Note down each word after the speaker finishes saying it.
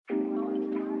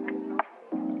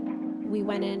we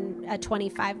went in at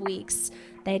 25 weeks.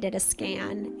 They did a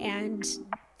scan, and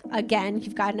again,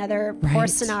 you've got another poor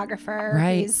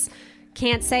sonographer who's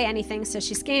can't say anything. So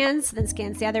she scans, then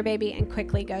scans the other baby and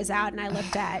quickly goes out. And I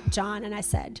looked at John and I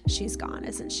said, she's gone,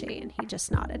 isn't she? And he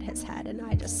just nodded his head, and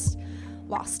I just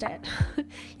lost it.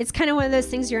 It's kind of one of those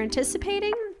things you're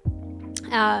anticipating.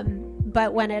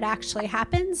 But when it actually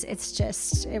happens,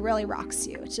 it really rocks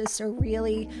you. It's just a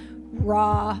really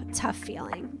raw, tough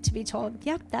feeling to be told,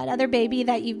 yep, that other baby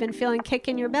that you've been feeling kick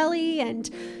in your belly and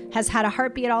has had a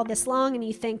heartbeat all this long, and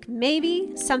you think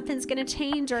maybe something's going to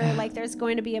change or like there's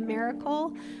going to be a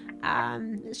miracle.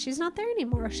 She's not there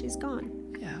anymore. She's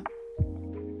gone. Yeah.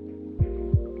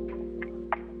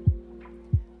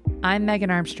 I'm Megan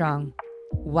Armstrong.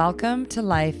 Welcome to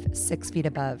Life 6 Feet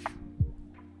Above.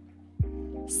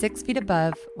 6 Feet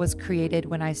Above was created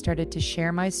when I started to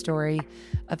share my story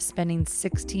of spending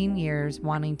 16 years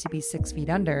wanting to be 6 feet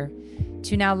under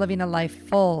to now living a life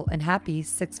full and happy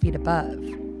 6 feet above.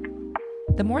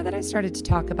 The more that I started to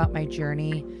talk about my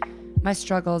journey, my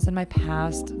struggles, and my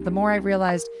past, the more I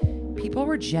realized people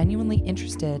were genuinely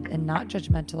interested and not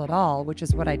judgmental at all, which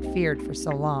is what I'd feared for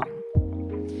so long.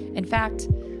 In fact,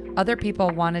 other people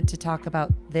wanted to talk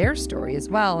about their story as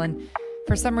well, and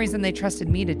for some reason they trusted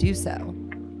me to do so.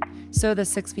 So the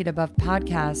 6 Feet Above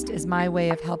podcast is my way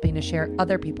of helping to share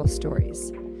other people's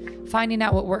stories, finding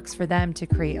out what works for them to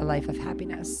create a life of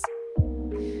happiness.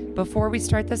 Before we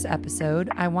start this episode,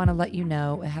 I want to let you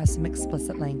know it has some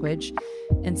explicit language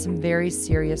and some very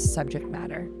serious subject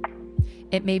matter.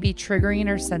 It may be triggering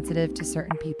or sensitive to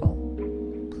certain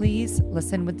people. Please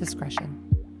listen with discretion.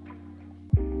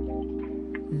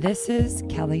 This is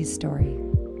Kelly's story.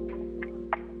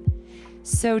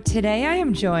 So today I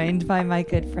am joined by my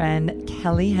good friend,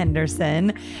 Kelly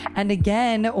Henderson. And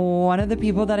again, one of the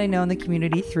people that I know in the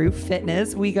community through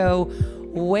fitness. We go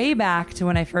way back to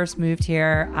when I first moved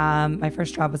here. My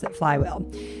first job was at Flywheel.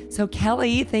 So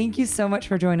Kelly, thank you so much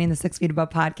for joining the 6 Feet Above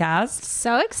podcast.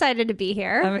 So excited to be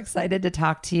here. I'm excited to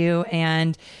talk to you.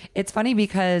 And it's funny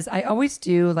because I always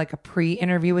do like a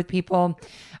pre-interview with people.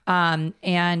 And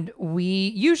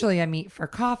I meet for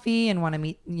coffee and want to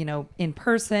meet, in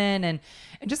person and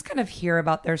just kind of hear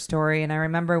about their story. And I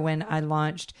remember when I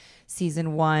launched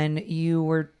season 1, you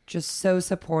were just so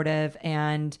supportive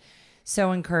and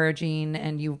so encouraging,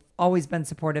 and you've always been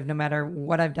supportive no matter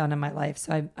what I've done in my life.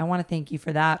 So I want to thank you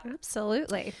for that.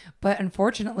 Absolutely. But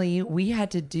unfortunately, we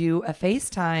had to do a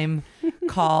FaceTime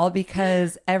call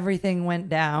because everything went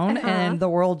down and the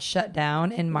world shut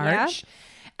down in March. Yeah.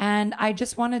 And I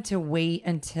just wanted to wait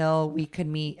until we could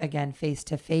meet again face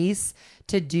to face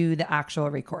to do the actual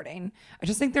recording. I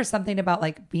just think there's something about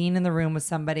like being in the room with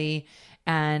somebody,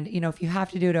 and if you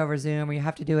have to do it over Zoom or you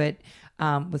have to do it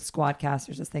with Squadcast,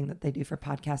 there's this thing that they do for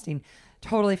podcasting,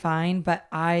 totally fine. But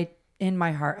in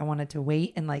my heart, I wanted to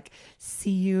wait and like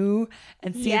see you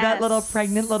and see that little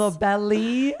pregnant little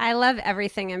belly. I love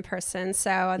everything in person.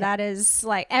 So that is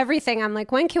like everything. I'm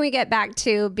like, when can we get back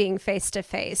to being face to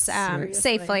face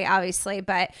safely, obviously,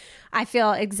 but I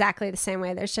feel exactly the same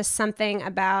way. There's just something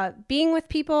about being with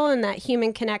people and that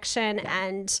human connection.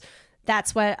 And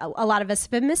that's what a lot of us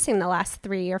have been missing the last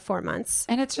 3 or 4 months.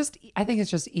 And I think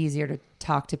it's just easier to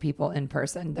talk to people in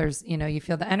person. There's, you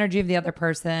feel the energy of the other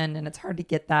person, and it's hard to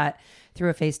get that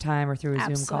through a FaceTime or through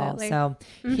a Zoom call. So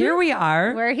here we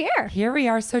are. We're here. Here we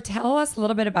are. So tell us a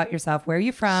little bit about yourself. Where are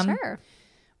you from? Sure.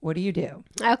 What do you do?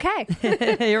 Okay.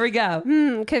 Here we go.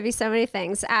 Could be so many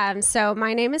things. So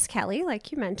my name is Kelly,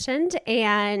 like you mentioned,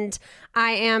 and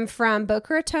I am from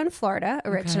Boca Raton, Florida,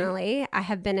 originally. Okay. I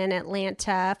have been in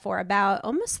Atlanta for about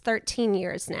almost 13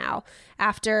 years now.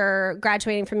 After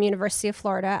graduating from University of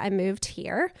Florida, I moved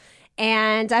here.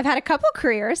 And I've had a couple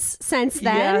careers since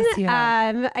then. Yes, you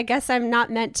have. I guess I'm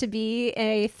not meant to be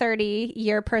a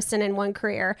 30-year person in one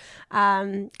career.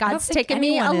 God's taken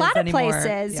me a lot of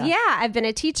places. Yeah, I've been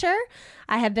a teacher.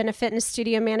 I have been a fitness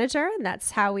studio manager.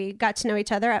 That's how we got to know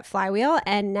each other at Flywheel.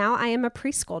 And now I am a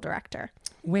preschool director.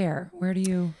 Where do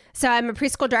you? So I'm a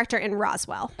preschool director in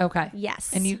Roswell. Okay.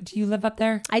 Yes. And do you live up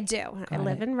there? I do. I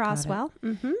live in Roswell.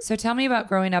 Mm-hmm. So tell me about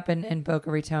growing up in Boca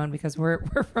Raton, because we're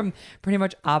from pretty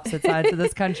much opposite sides of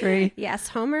this country. Yes.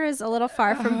 Homer is a little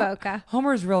far from Boca.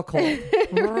 Homer is real cold.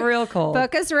 Real cold.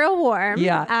 Boca's real warm.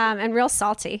 Yeah. And real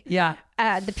salty. Yeah.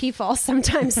 The people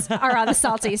sometimes are on the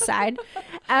salty side.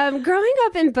 Growing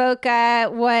up in Boca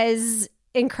was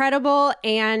incredible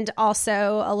and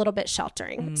also a little bit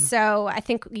sheltering. So I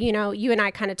think, you and I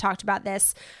kind of talked about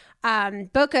this.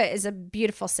 Boca is a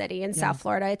beautiful city in South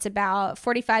Florida. It's about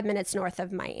 45 minutes north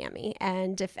of Miami.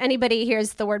 And if anybody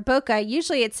hears the word Boca,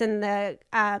 usually it's in the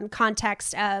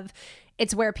context of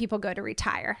it's where people go to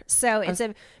retire. So it's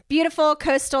a beautiful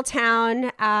coastal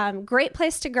town, great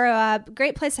place to grow up,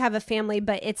 great place to have a family,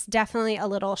 but it's definitely a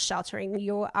little sheltering.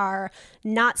 You are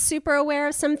not super aware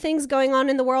of some things going on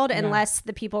in the world unless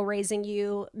the people raising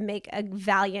you make a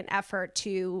valiant effort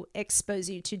to expose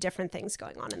you to different things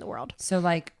going on in the world. So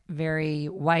like very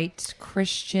white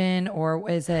Christian, or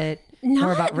is it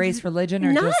more about race, religion,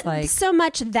 or just like so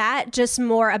much that, just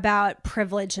more about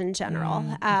privilege in general.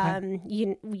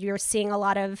 Okay. You're seeing a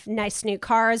lot of nice new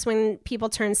cars when people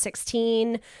turn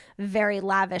 16, very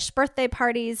lavish birthday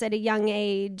parties at a young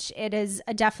age. It is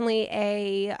definitely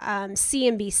a see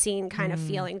and be seen kind of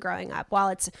feeling growing up. While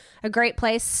it's a great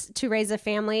place to raise a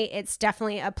family, it's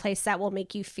definitely a place that will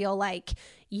make you feel like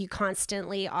you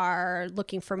constantly are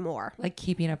looking for more. Like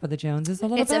keeping up with the Joneses a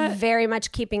little bit? It's a very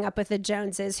much keeping up with the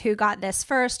Joneses. Who got this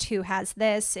first? Who has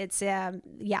this? It's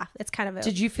it's kind of a...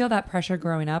 Did you feel that pressure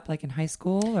growing up, like in high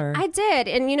school? Or I did.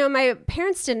 And, my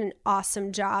parents did an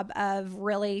awesome job of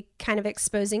really kind of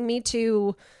exposing me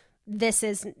to this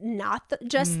is not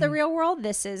just the real world.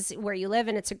 This is where you live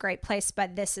and it's a great place,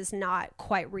 but this is not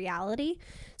quite reality.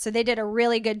 So they did a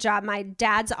really good job. My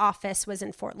dad's office was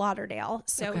in Fort Lauderdale.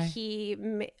 So he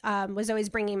was always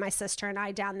bringing my sister and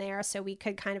I down there so we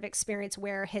could kind of experience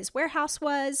where his warehouse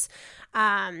was.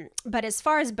 But as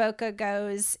far as Boca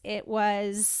goes, it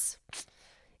was...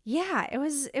 Yeah,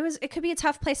 it could be a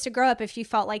tough place to grow up if you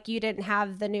felt like you didn't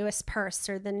have the newest purse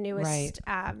or the newest,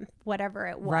 whatever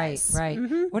it was. Right.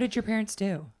 Mm-hmm. What did your parents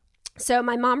do? So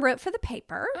my mom wrote for the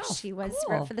paper. She wrote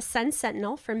for the Sun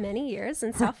Sentinel for many years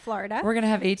in South Florida. We're going to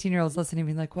have 18-year-olds listening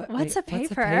and be like, what's a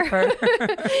paper?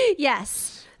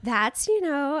 Yes. That's,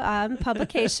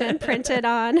 publication printed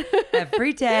on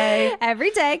every day.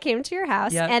 Every day came to your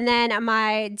house. Yep. And then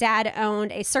my dad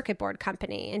owned a circuit board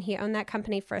company, and he owned that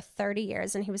company for 30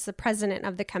 years, and he was the president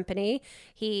of the company.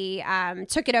 He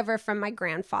took it over from my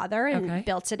grandfather and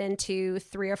built it into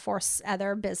 3 or 4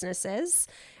 other businesses,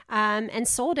 and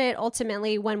sold it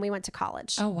ultimately when we went to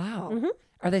college. Oh, wow. Mm-hmm.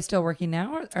 Are they still working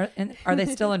now? Or are they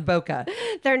still in Boca?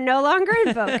 They're no longer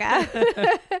in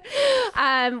Boca.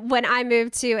 When I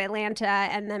moved to Atlanta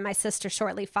and then my sister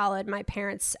shortly followed, my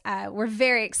parents were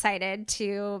very excited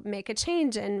to make a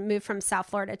change and move from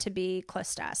South Florida to be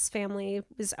close to us. Family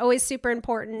was always super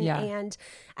important. Yeah. And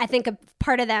I think a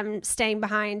part of them staying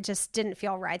behind just didn't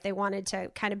feel right. They wanted to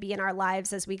kind of be in our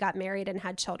lives as we got married and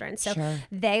had children. So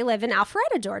they live in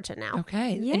Alpharetta, Georgia now.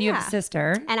 Okay. Yeah. And you have a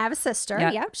sister. And I have a sister.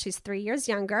 Yep. She's 3 years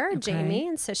younger, Jamie.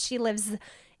 And so she lives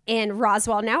in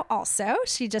Roswell now also.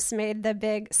 She just made the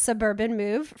big suburban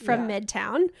move from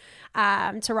Midtown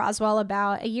to Roswell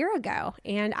about a year ago.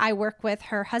 And I work with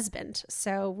her husband.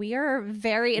 So we are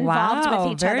very involved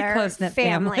with each other. Very close-knit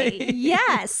family.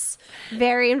 Yes.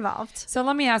 Very involved. So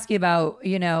let me ask you about,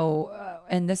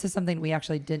 and this is something we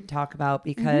actually didn't talk about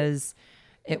because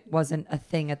it wasn't a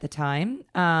thing at the time.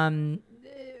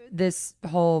 This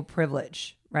whole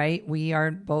privilege, right? We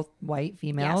are both white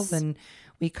females and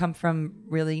we come from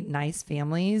really nice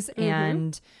families.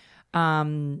 And,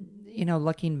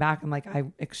 looking back, I'm like,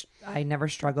 I never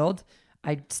struggled.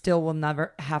 I still will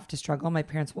never have to struggle. My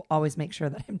parents will always make sure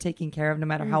that I'm taken care of no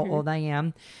matter how old I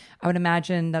am. I would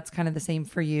imagine that's kind of the same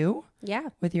for you. Yeah.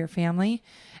 With your family.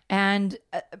 And,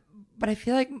 but I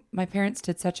feel like my parents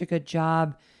did such a good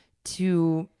job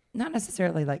to not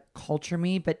necessarily like culture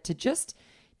me, but to just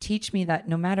teach me that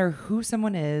no matter who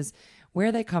someone is,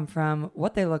 where they come from,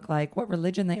 what they look like, what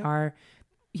religion they are,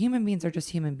 human beings are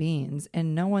just human beings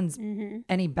and no one's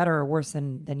any better or worse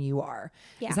than you are.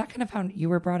 Yeah. Is that kind of how you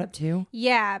were brought up too?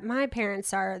 Yeah, my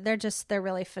parents are, they're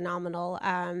really phenomenal.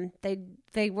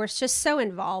 They were just so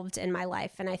involved in my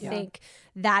life. And I think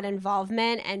that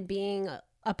involvement and being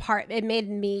a part, it made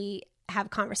me have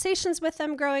conversations with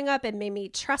them growing up. It made me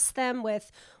trust them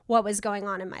with what was going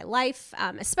on in my life,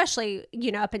 especially,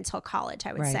 up until college,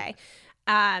 I would say.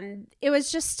 It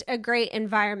was just a great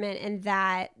environment in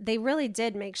that they really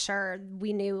did make sure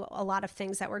we knew a lot of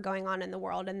things that were going on in the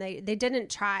world, and they didn't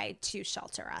try to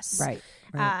shelter us. Right.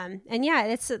 And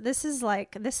yeah, this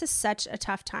is such a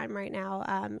tough time right now.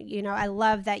 I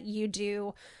love that you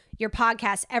do your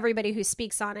podcast. Everybody who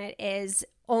speaks on it is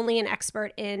only an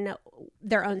expert in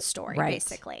their own story,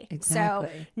 basically. Exactly.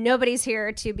 So nobody's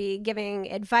here to be giving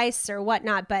advice or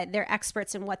whatnot, but they're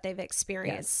experts in what they've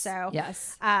experienced.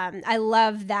 I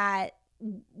love that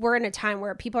we're in a time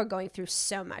where people are going through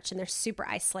so much and they're super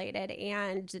isolated,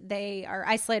 and they are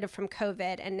isolated from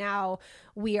COVID. And now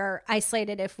we are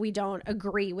isolated if we don't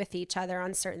agree with each other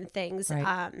on certain things.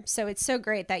 So it's so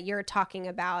great that you're talking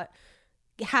about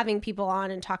having people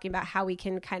on and talking about how we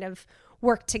can kind of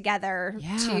work together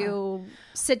to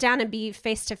sit down and be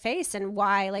face to face, and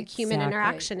why like human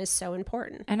interaction is so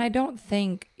important. And I don't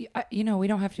think, we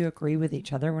don't have to agree with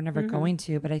each other. We're never going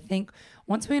to, but I think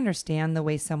once we understand the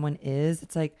way someone is,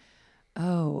 it's like,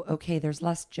 oh, okay, there's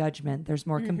less judgment. There's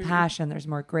more compassion. There's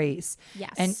more grace.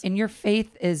 Yes. And your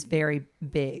faith is very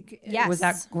big. Yes. Was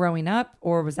that growing up,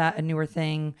 or was that a newer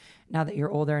thing now that you're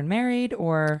older and married,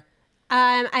 or?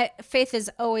 Faith has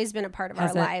always been a part of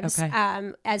our lives.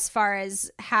 Okay. As far as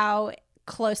how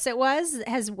close it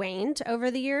has waned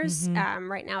over the years.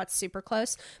 Right now it's super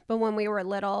close. But when we were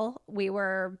little, we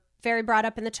were very brought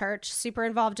up in the church, super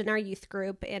involved in our youth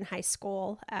group in high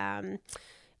school.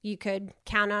 You could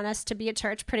count on us to be at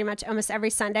church pretty much almost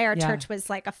every Sunday. Our church was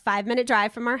like a 5-minute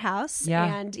drive from our house.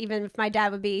 Yeah. And even if my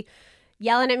dad would be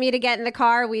yelling at me to get in the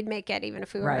car, we'd make it even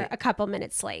if we were a couple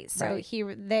minutes late. So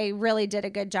they really did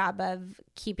a good job of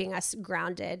keeping us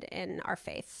grounded in our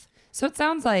faith. So it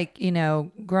sounds like,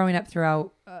 growing up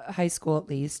throughout high school, at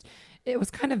least, it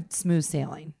was kind of smooth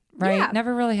sailing, right? Yeah.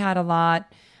 Never really had a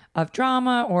lot of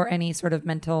drama or any sort of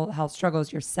mental health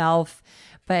struggles yourself.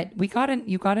 But you got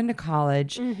into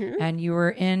college and you were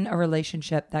in a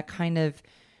relationship that kind of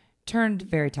turned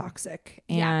very toxic.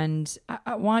 And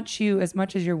I want you, as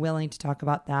much as you're willing to talk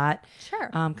about that, sure,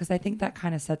 because I think that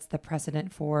kind of sets the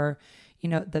precedent for,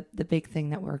 the big thing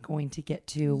that we're going to get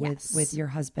to with your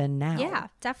husband now. Yeah,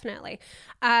 definitely.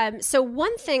 So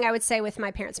one thing I would say with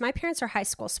my parents are high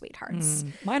school sweethearts.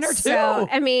 Mine are too. So,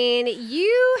 I mean,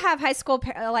 you have high school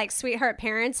sweetheart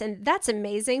parents, and that's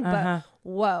amazing, but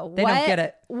whoa, they don't get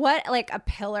it. What like a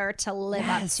pillar to live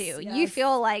up to. Yes. You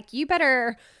feel like you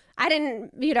better, I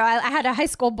didn't, I had a high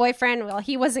school boyfriend. Well,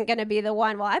 he wasn't going to be the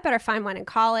one. Well, I better find one in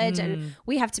college and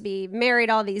we have to be married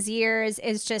all these years.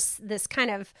 Is just this kind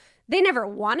of, they never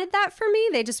wanted that for me.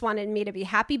 They just wanted me to be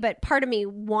happy. But part of me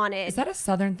wanted. Is that a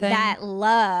Southern thing? That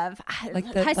love.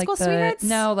 Like the high school sweethearts?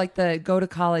 No, like the go to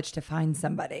college to find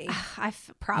somebody.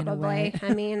 Probably.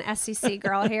 I mean, SEC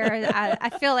girl here.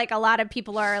 I feel like a lot of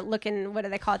people are looking, what do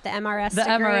they call it? The MRS degree. The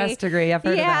MRS degree. I've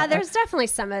heard of that. Yeah, there's definitely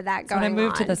some of that going on. When I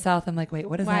moved to the South, I'm like, wait,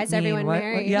 what does that mean? Why is everyone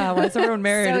married? Why is everyone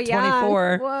married at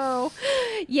 24? Whoa.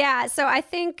 Yeah. So I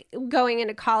think going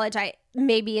into college,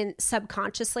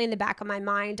 subconsciously in the back of my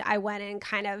mind, I went in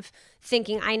kind of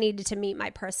thinking I needed to meet my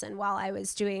person while I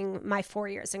was doing my 4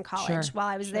 years in college, while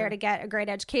I was there to get a great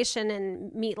education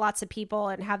and meet lots of people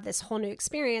and have this whole new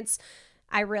experience.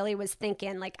 I really was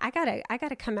thinking like, I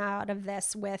gotta come out of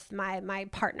this with my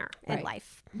partner in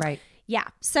life. Right. Yeah.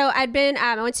 So I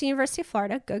went to University of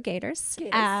Florida. Go Gators.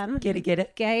 Get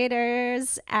it.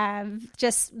 Gators.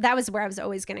 That was where I was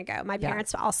always going to go. My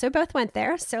parents also both went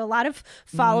there. So a lot of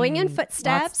following in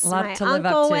footsteps. My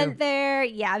uncle went there.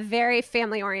 Yeah. Very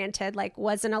family oriented, like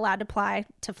wasn't allowed to apply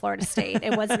to Florida State.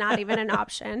 It was not even an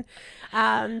option.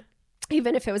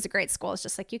 Even if it was a great school, it's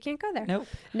just like, you can't go there.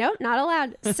 Nope, not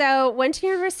allowed. So went to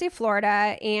University of Florida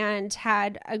and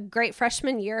had a great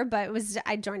freshman year, but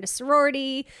I joined a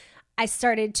sorority. I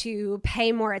started to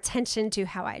pay more attention to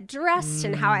how I dressed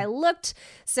and how I looked.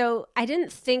 So I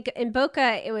didn't think in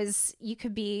Boca, you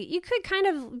could kind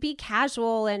of be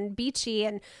casual and beachy,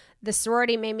 and the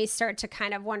sorority made me start to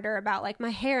kind of wonder about like my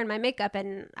hair and my makeup.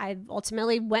 And I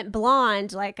ultimately went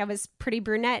blonde. Like I was pretty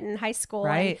brunette in high school.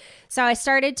 Right. So I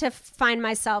started to find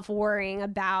myself worrying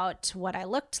about what I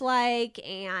looked like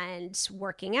and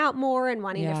working out more and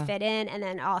wanting to fit in. And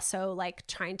then also like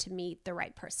trying to meet the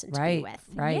right person to be with.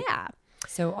 Right. Yeah.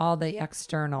 So all the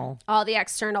external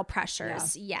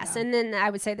pressures. Yes. And then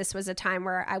I would say this was a time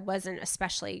where I wasn't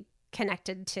especially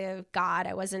connected to God.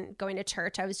 I wasn't going to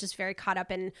church. I was just very caught up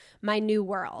in my new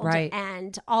world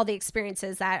and all the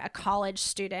experiences that a college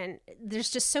student, there's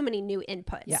just so many new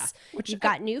inputs. Yeah. You've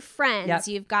got new friends.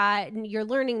 You're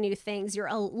learning new things. You're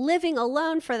living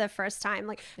alone for the first time.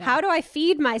 Like, how do I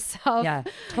feed myself? Yeah.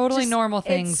 Totally normal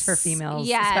things for females,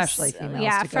 especially females.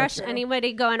 Yeah.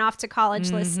 Anybody going off to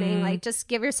college listening, like just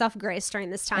give yourself grace during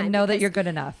this time. And know that you're good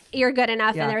enough. You're good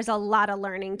enough. And there's a lot of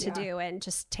learning to do, and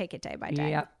just take it day by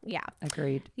day. Yeah.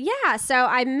 Agreed. Yeah. So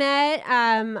I met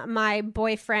my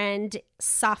boyfriend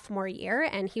sophomore year,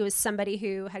 and he was somebody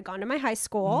who had gone to my high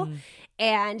school.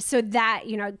 And so that,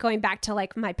 going back to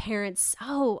like my parents,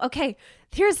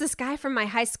 here's this guy from my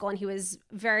high school, and he was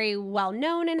very well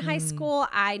known in high school.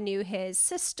 I knew his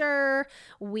sister.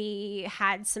 We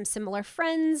had some similar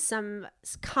friends, some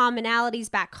commonalities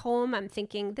back home. I'm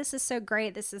thinking, this is so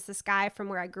great. This is this guy from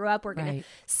where I grew up. We're going to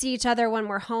see each other when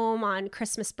we're home on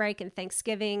Christmas break and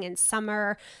Thanksgiving and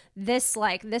summer. This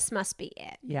must be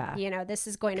it. Yeah. This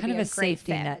is going to kind be of a great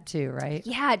safety fit. Net too, right?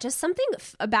 Yeah. Just something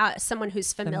about someone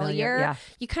who's familiar. Yeah.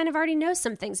 You kind of already know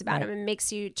some things about them, and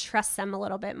makes you trust them a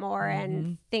little bit more. And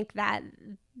and think that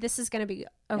this is going to be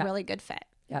a really good fit.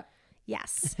 Yep.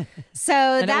 Yes. So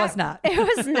and it was not. It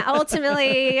was not,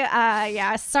 ultimately,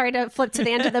 sorry to flip to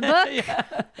the end of the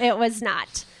book. It was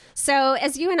not. So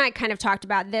as you and I kind of talked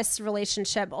about, this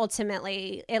relationship,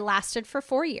 ultimately, it lasted for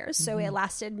 4 years. So it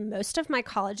lasted most of my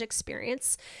college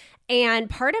experience. And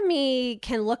part of me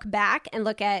can look back and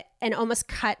look at and almost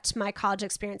cut my college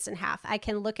experience in half. I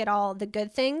can look at all the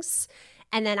good things,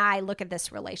 and then I look at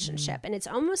this relationship. And it's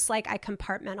almost like I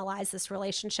compartmentalize this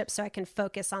relationship so I can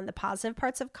focus on the positive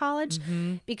parts of college,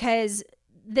 because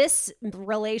this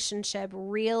relationship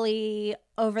really,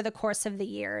 over the course of the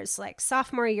years, like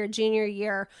sophomore year, junior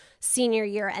year, senior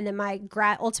year, and then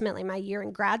ultimately my year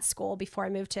in grad school before I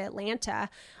moved to Atlanta,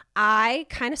 I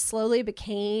kind of slowly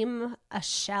became a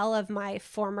shell of my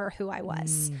former who I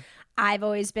was. I've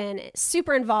always been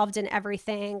super involved in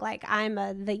everything. Like I'm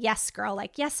the yes girl.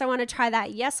 Like, yes, I want to try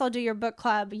that. Yes, I'll do your book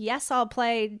club. Yes, I'll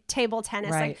play table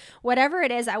tennis. Right. Like whatever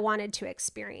it is, I wanted to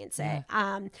experience it.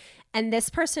 And this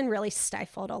person really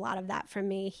stifled a lot of that from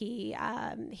me. He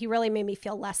really made me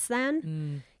feel less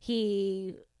than.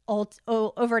 He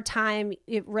over time,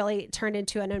 it really turned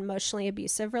into an emotionally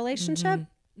abusive relationship.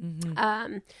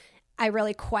 I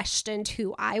really questioned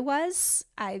who I was.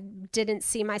 I didn't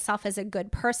see myself as a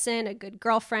good person, a good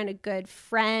girlfriend, a good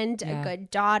friend, a good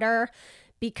daughter,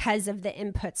 because of the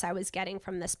inputs I was getting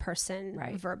from this person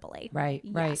verbally. Right.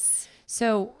 Yes.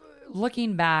 So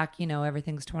looking back,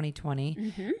 everything's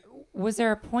 2020. Was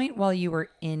there a point while you were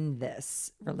in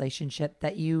this relationship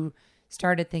that you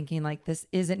started thinking like, this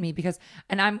isn't me? Because,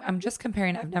 and I'm just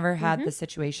comparing, I've never had this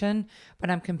situation,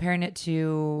 but I'm comparing it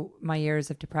to my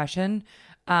years of depression.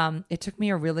 It took me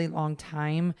a really long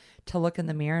time to look in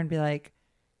the mirror and be like,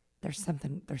 there's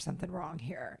something wrong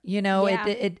here. You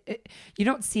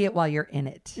don't see it while you're in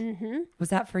it. Was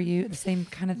that for you the same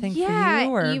kind of thing for you?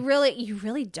 Or? You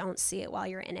really don't see it while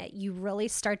you're in it. You really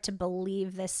start to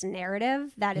believe this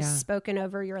narrative that is spoken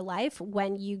over your life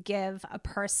when you give a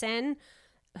person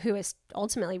who is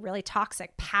ultimately really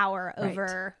toxic power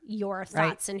over your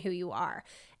thoughts and who you are.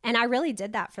 And I really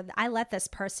did that I let this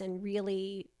person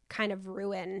really kind of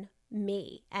ruin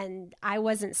me, and I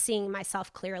wasn't seeing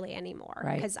myself clearly anymore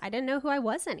because I didn't know who I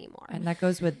was anymore. And that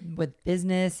goes with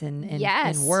business and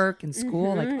work and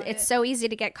school. Like it's so easy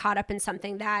to get caught up in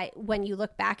something that when you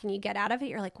look back and you get out of it,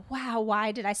 you're like, wow,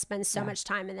 why did I spend so much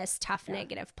time in this tough,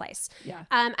 negative place?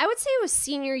 I would say it was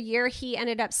senior year. He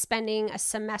ended up spending a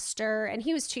semester, and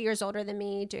he was 2 years older than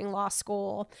me, doing law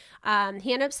school.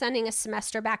 He ended up spending a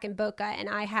semester back in Boca, and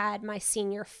I had my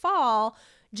senior fall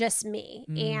just me.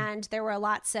 And there were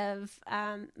lots of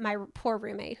my poor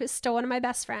roommate, who's still one of my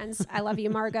best friends. I love you,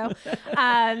 Margot.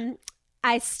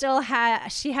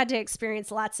 She had to experience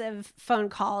lots of phone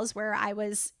calls where I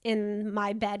was in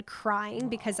my bed crying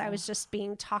because I was just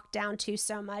being talked down to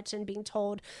so much and being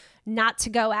told not to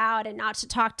go out and not to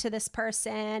talk to this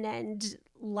person, and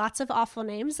lots of awful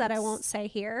names that I won't say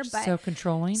here, but so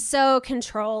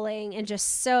controlling and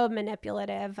just so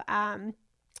manipulative.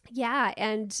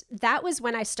 And that was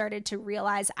when I started to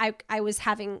realize I was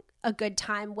having a good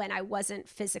time when I wasn't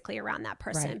physically around that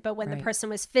person. But when the person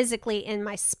was physically in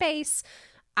my space,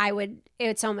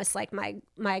 it's almost like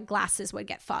my glasses would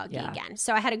get foggy again.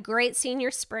 So I had a great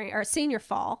senior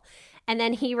fall. And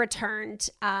then he returned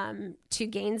to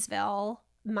Gainesville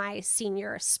my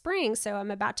senior spring. So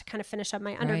I'm about to kind of finish up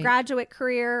my undergraduate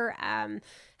career.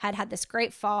 Had this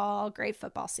great fall, great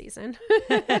football season.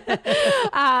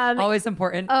 Always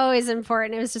important.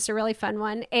 It was just a really fun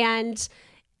one. And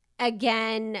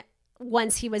again,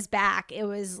 once he was back, it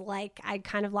was like I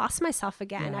kind of lost myself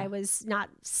again. I was not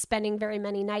spending very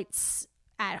many nights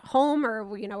at home or,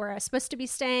 where I was supposed to be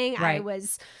staying. I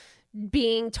was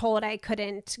being told I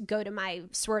couldn't go to my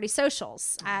sorority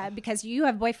socials because you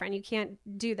have a boyfriend. You can't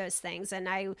do those things. And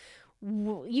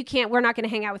we're not going to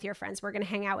hang out with your friends. We're going to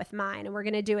hang out with mine, and we're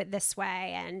going to do it this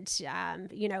way. And,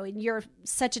 you're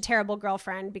such a terrible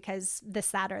girlfriend because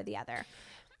this, that, or the other.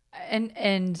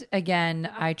 And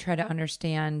again, I try to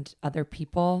understand other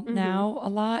people now a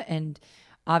lot. And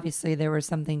obviously there was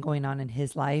something going on in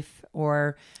his life,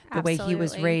 or the way he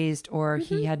was raised, or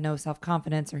he had no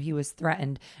self-confidence, or he was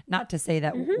threatened. Not to say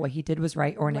that what he did was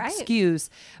right or an excuse,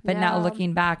 but now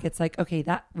looking back, it's like, okay,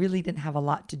 that really didn't have a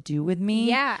lot to do with me.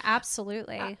 Yeah,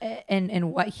 absolutely.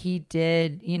 And what he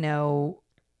did,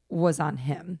 was on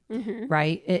him,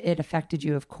 right? It affected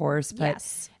you, of course,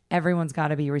 but everyone's got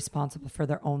to be responsible for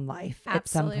their own life at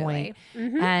some point.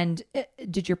 And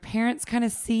did your parents kind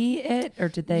of see it, or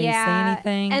did they say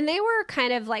anything? And they were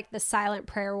kind of like the silent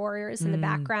prayer warriors in the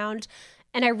background.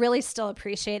 And I really still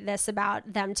appreciate this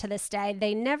about them to this day.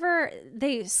 They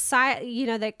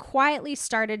quietly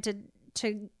started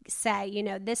say, you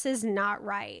know, this is not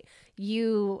right.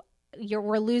 We're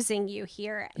losing you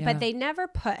here. Yeah. But they never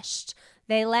pushed.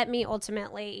 They let me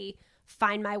ultimately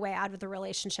find my way out of the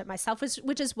relationship myself,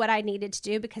 which is what I needed to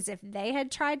do, because if they had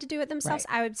tried to do it themselves,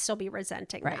 I would still be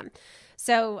resenting them.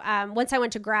 So once I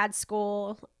went to grad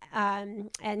school,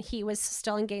 and he was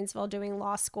still in Gainesville doing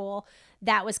law school,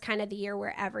 that was kind of the year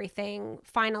where everything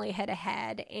finally hit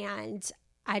ahead. And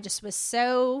I just was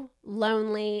so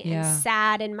lonely and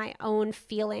sad in my own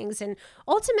feelings. And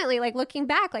ultimately, like looking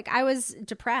back, like I was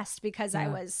depressed because I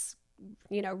was,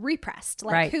 you know, repressed,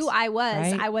 like who I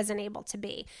was, I wasn't able to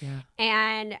be.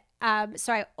 And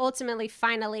so I ultimately,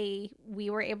 finally,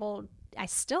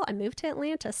 I moved to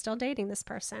Atlanta, still dating this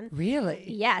person. Really?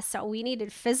 Yeah. So we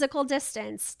needed physical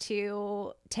distance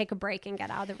to take a break and get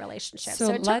out of the relationship.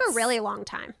 So it took a really long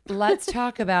time. Let's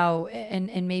talk about,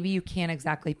 and maybe you can't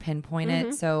exactly pinpoint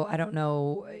it. So I don't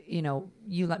know, you know,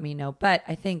 you let me know. But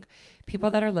I think people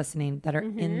that are listening that are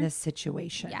in this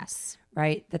situation,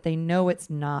 right, that they know it's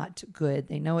not good.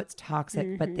 They know it's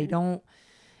toxic, but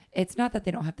it's not that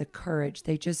they don't have the courage.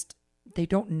 They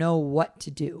don't know what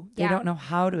to do. They don't know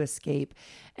how to escape.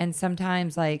 And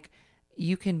sometimes, like,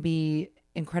 you can be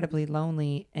incredibly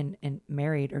lonely and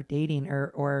married or dating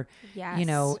or you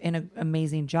know, in an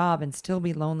amazing job and still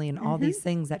be lonely, and all these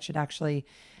things that should actually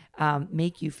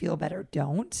make you feel better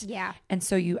don't. And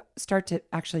so you start to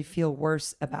actually feel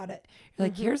worse about it. You're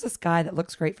like, here's this guy that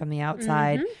looks great from the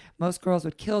outside. Most girls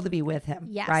would kill to be with him.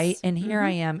 Right. And here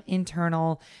I am,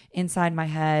 inside my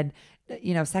head,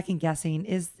 you know, second guessing,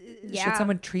 should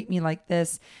someone treat me like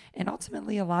this? And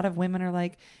ultimately, a lot of women are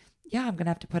like, yeah, I'm going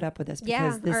to have to put up with this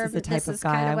because this is the type of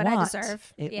guy I want. I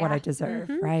deserve. What I deserve.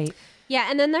 Right. Yeah.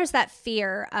 And then there's that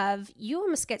fear of, you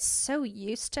almost get so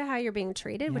used to how you're being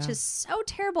treated, which is so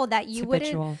terrible, that you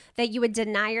would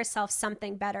deny yourself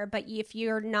something better. But if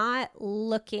you're not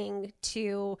looking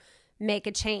to make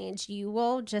a change,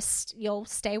 you'll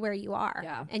stay where you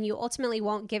are, and you ultimately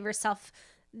won't give yourself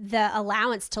the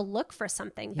allowance to look for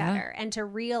something better and to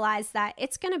realize that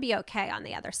it's going to be okay on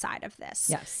the other side of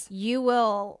this. You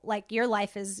will, like, your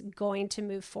life is going to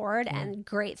move forward and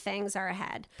great things are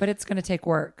ahead. But it's going to take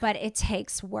work. But it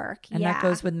takes work. And that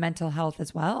goes with mental health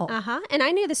as well. And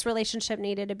I knew this relationship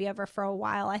needed to be over for a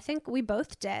while. I think we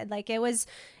both did. Like, it was,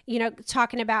 you know,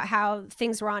 talking about how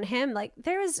things were on him. Like,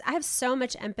 I have so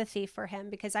much empathy for him,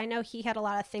 because I know he had a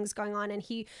lot of things going on and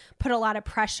he put a lot of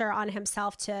pressure on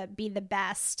himself to be the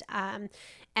best. And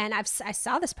I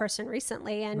saw this person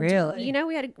recently, and you know,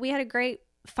 we had a great,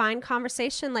 fine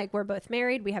conversation. Like, we're both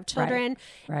married, we have children,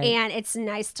 and it's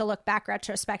nice to look back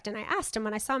retrospect. And I asked him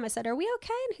when I saw him, I said, "Are we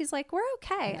okay?" And he's like, "We're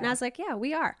okay." And I was like, "Yeah,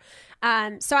 we are."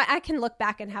 So I can look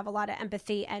back and have a lot of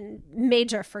empathy and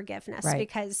major forgiveness,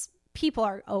 because people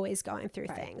are always going through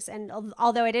things. And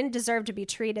although I didn't deserve to be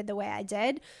treated the way I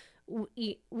did,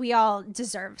 we all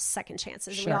deserve second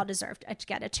chances. We all deserve to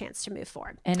get a chance to move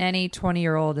forward. And any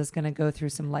 20-year-old is going to go through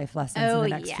some life lessons in the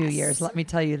next few years. Let me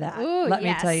tell you that. Let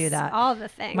me tell you that. All the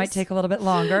things. Might take a little bit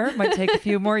longer. Might take a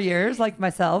few more years, like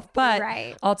myself. But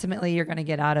ultimately, you're going to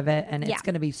get out of it, and it's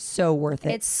going to be so worth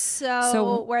it. It's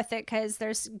so worth it, because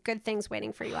there's good things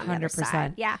waiting for you on the other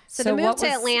side. Yeah. So the move to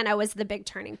Atlanta was the big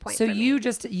turning point. So for me.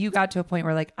 you got to a point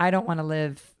where, like, I don't want to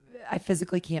live. I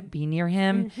physically can't be near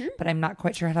him, but I'm not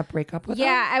quite sure how to break up with him.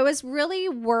 Yeah, I was really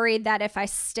worried that if I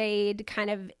stayed kind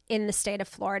of in the state of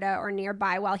Florida or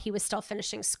nearby while he was still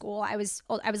finishing school, I was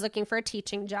looking for a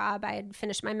teaching job. I had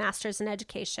finished my master's in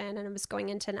education, and I was going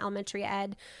into an elementary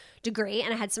ed degree,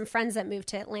 and I had some friends that moved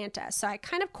to Atlanta. So I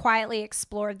kind of quietly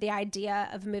explored the idea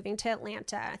of moving to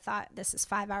Atlanta. I thought, this is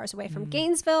 5 hours away from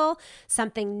Gainesville,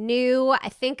 something new. I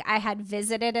think I had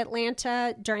visited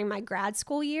Atlanta during my grad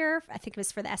school year. I think it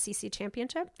was for the SEC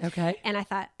championship. Okay. And I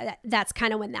thought that's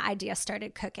kind of when the idea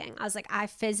started cooking. I was like, I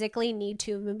physically need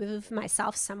to move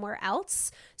myself somewhere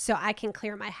else so I can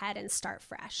clear my head and start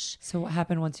fresh. So what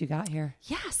happened once you got here?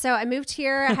 Yeah. So I moved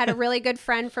here. I had a really good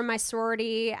friend from my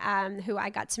sorority who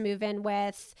I got to move in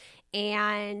with,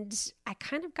 and I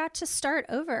kind of got to start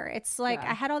over. It's like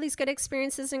I had all these good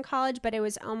experiences in college, but it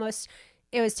was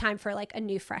time for like a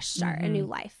new fresh start, a new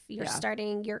life. You're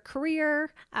starting your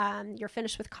career, you're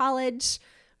finished with college,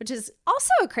 which is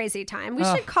also a crazy time. We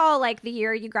should call like the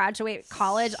year you graduate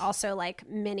college also like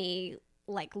mini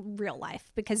like real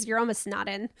life, because you're almost not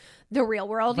in the real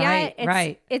world Right, yet.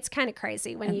 right. It's kind of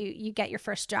crazy when you get your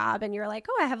first job and you're like,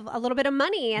 oh, I have a little bit of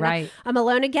money and Right. I'm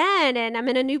alone again and I'm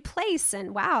in a new place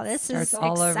and wow, this Starts is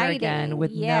all exciting. over again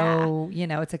with no, you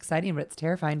know, it's exciting, but it's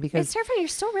terrifying because it's terrifying. You're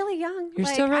still really young. You're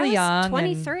still really young.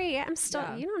 23. I'm still,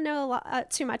 you don't know a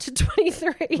lot, too much at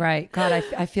 23. Right. God,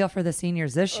 I feel for the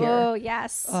seniors this year. Oh,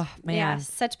 yes. Oh, man.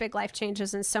 Yes. Such big life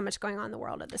changes and so much going on in the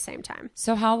world at the same time.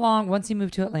 So how long, once you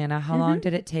moved to Atlanta, how long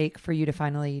did it take for you to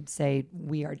finally say,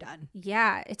 we are done?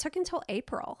 Yeah, it took until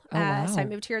April. Oh, wow. So I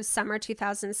moved here in summer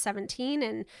 2017,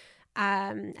 and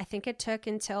I think it took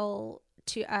until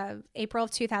April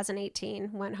of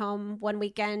 2018. Went home one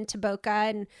weekend to Boca,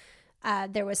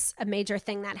 and there was a major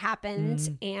thing that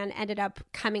happened, and ended up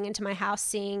coming into my house,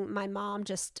 seeing my mom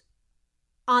just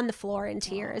on the floor in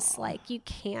tears, like, you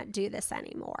can't do this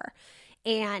anymore.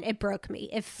 And it broke me.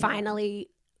 It finally...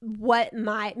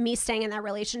 me staying in that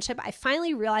relationship, I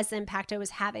finally realized the impact it was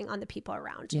having on the people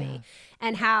around me,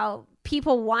 and how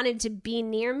people wanted to be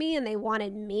near me and they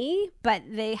wanted me, but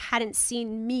they hadn't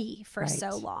seen me for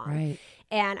so long. Right.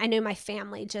 And I knew my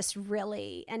family just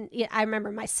really, and I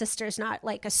remember my sister's not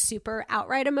like a super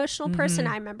outright emotional person.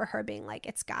 I remember her being like,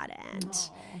 it's gotta end.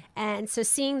 Aww. And so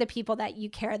seeing the people that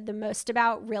you cared the most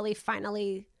about really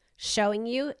finally showing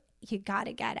you got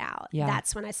to get out. Yeah.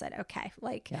 That's when I said, okay,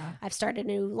 like I've started a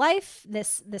new life.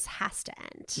 This has to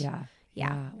end.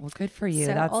 Yeah. Well, good for you.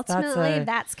 So ultimately,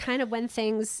 that's kind of when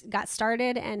things got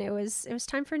started, and it was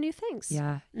time for new things.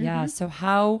 Yeah. Yeah. So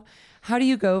how do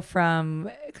you go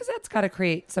from, because that's got to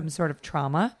create some sort of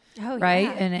trauma, right?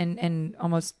 Yeah. And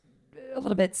almost a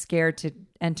little bit scared to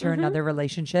enter another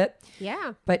relationship.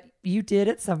 Yeah. But you did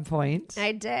at some point.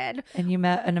 I did. And you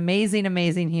met an amazing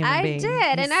human being. I did. He's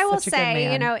and I will such a good say,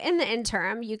 man. you know, in the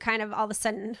interim, you kind of all of a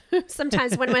sudden,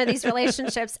 sometimes when one of these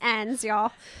relationships ends,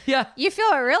 y'all, you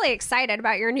feel really excited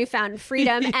about your newfound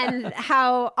freedom and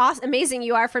how amazing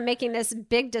you are for making this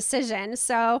big decision.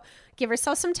 So give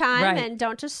yourself some time and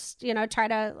don't just, you know, try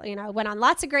to, you know, went on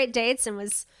lots of great dates and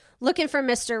was looking for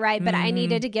Mr. Right, but I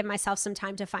needed to give myself some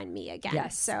time to find me again.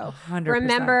 Yes, so 100%.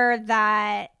 Remember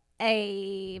that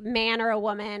a man or a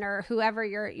woman or whoever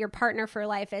your partner for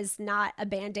life is not a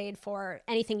Band-Aid for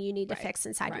anything you need to fix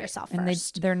inside yourself and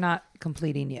first. They're not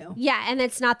completing you. Yeah, and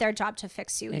it's not not their job to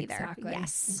fix you either. Exactly.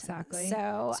 Yes. Exactly.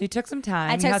 So you took some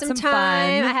time. I took some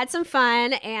time. Fun. I had some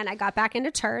fun, and I got back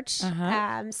into church.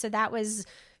 So that was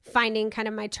finding kind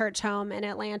of my church home in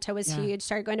Atlanta was huge.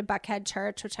 Started going to Buckhead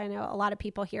Church, which I know a lot of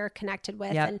people here are connected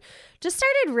with, and just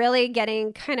started really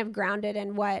getting kind of grounded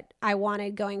in what I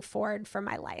wanted going forward for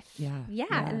my life. Yeah.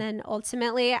 And then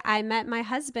ultimately I met my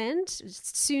husband,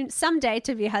 someday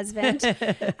to be husband,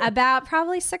 about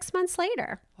probably 6 months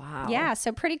later. Wow. Yeah.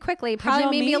 So pretty quickly,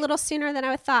 probably maybe a little sooner than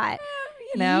I thought.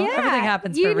 You know, everything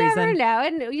happens for a reason. You never know.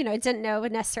 And, you know, didn't know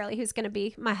necessarily who's going to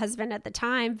be my husband at the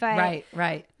time. But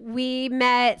right. We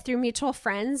met through mutual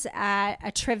friends at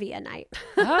a trivia night.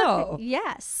 Oh.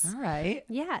 Yes. All right.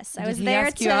 Yes. I was there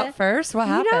to... Did he ask you out first? What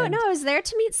happened? No, I was there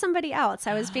to meet somebody else.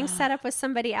 I was being set up with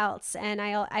somebody else. And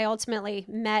I ultimately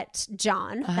met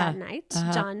John that night,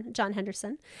 John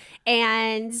Henderson,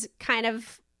 and kind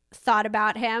of thought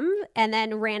about him and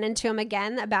then ran into him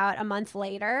again about a month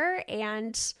later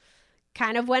and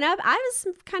kind of went up. I was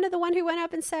kind of the one who went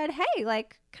up and said, hey,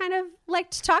 like, kind of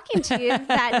liked talking to you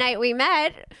that night we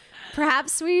met.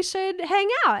 Perhaps we should hang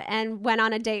out, and went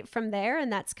on a date from there. And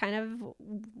that's kind of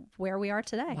where we are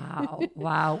today.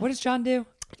 Wow. What does John do?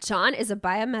 John is a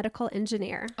biomedical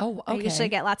engineer. Oh, okay. I usually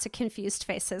get lots of confused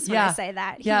faces when I say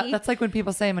that. Yeah, that's like when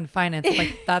people say I'm in finance. I'm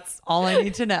like, that's all I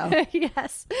need to know.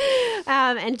 Yes.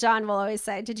 And John will always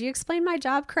say, did you explain my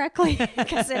job correctly?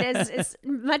 Because it's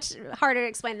much harder to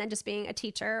explain than just being a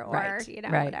teacher or,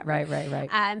 whatever.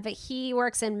 Right. But he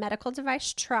works in medical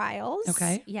device trials.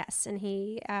 Okay. Yes. And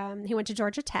he went to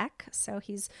Georgia Tech. So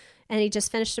he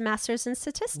just finished a master's in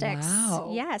statistics. Wow.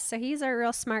 Yes. So he's a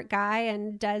real smart guy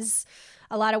and does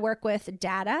a lot of work with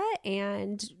data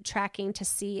and tracking to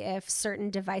see if certain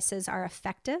devices are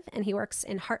effective. And he works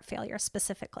in heart failure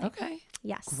specifically. Okay.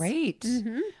 Yes. Great.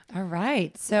 All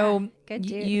right. So good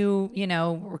dude. you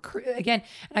know, again,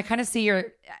 and I kind of see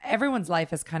everyone's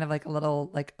life is kind of like a little,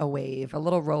 like a wave, a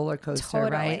little roller coaster,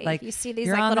 right? Like you see these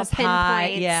you're like on little this high.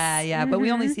 pinpoints. Yeah. But we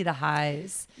only see the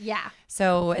highs. Yeah.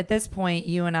 So at this point,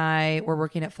 you and I were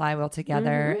working at Flywheel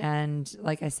together. And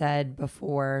like I said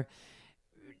before,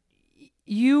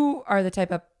 you are the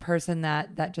type of person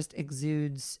that just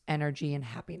exudes energy and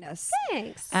happiness.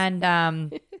 Thanks.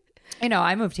 And, you know,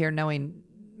 I moved here knowing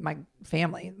my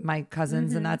family, my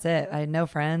cousins, and that's it. I had no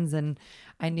friends, and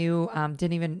I knew,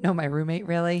 didn't even know my roommate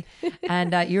really.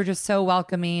 And you're just so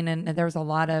welcoming. And there was a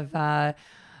lot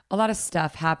of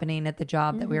stuff happening at the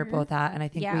job that we were both at. And I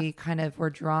think we kind of were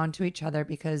drawn to each other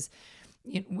because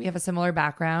we have a similar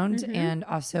background. And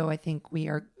also I think we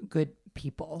are good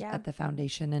people at the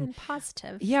foundation and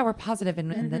positive. Yeah, we're positive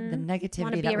and the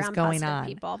negativity that was going on.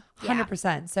 People.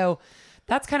 100%. So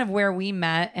that's kind of where we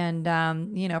met. And,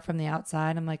 from the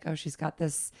outside, I'm like, oh, she's got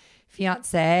this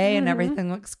fiance and everything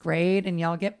looks great. And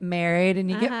y'all get married and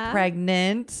you get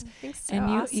pregnant. I think so.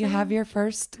 And you have your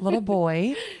first little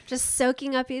boy. Just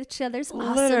soaking up each other's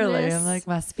awesomeness. Literally. I'm like,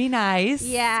 must be nice.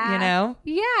 Yeah.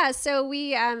 Yeah. So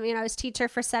we, I was teacher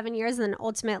for 7 years and then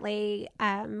ultimately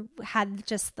had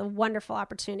just the wonderful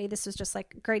opportunity. This was just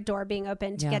like a great door being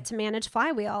open to get to manage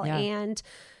Flywheel. And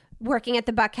working at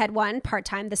the Buckhead one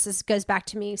part-time, goes back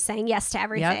to me saying yes to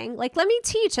everything. Like, let me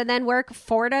teach and then work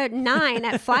 4 to 9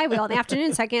 at Flywheel in the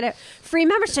afternoon so I can get a free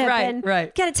membership and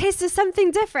get a taste of something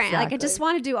different. Exactly. Like, I just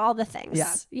want to do all the things.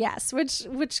 Yeah. Yes,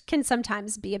 which can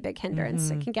sometimes be a big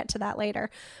hindrance. I can get to that later.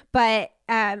 But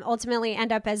ultimately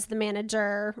end up as the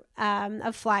manager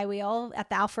of Flywheel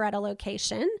at the Alpharetta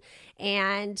location,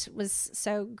 and was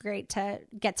so great to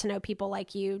get to know people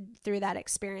like you through that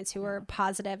experience who were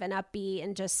positive and upbeat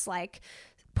and just like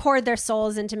poured their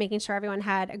souls into making sure everyone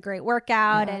had a great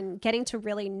workout and getting to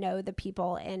really know the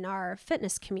people in our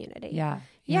fitness community.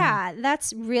 Yeah,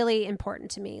 that's really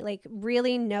important to me. Like,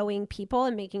 really knowing people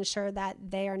and making sure that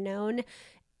they are known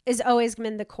is always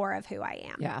been the core of who I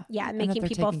am. Yeah. Making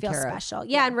people feel special.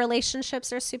 Yeah. And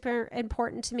relationships are super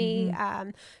important to me.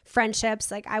 Friendships,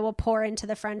 like I will pour into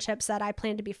the friendships that I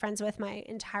plan to be friends with my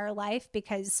entire life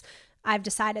because I've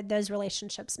decided those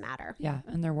relationships matter. Yeah.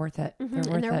 And they're worth it.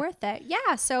 They're worth it.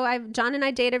 Yeah. So John and I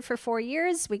dated for 4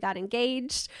 years. We got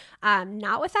engaged,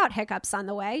 not without hiccups on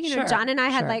the way. John and I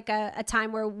had like a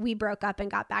time where we broke up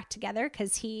and got back together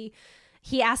because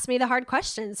he asked me the hard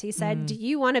questions. He said, do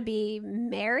you want to be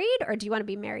married or do you want to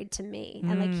be married to me?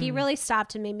 And like, he really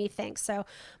stopped and made me think. So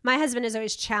my husband has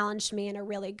always challenged me in a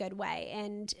really good way.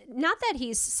 And not that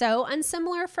he's so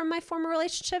unsimilar from my former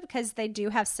relationship, because they do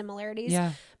have similarities,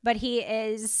 but he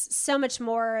is so much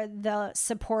more the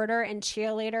supporter and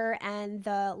cheerleader and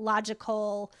the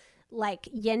logical, like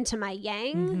yin to my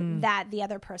yang that the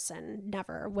other person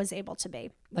never was able to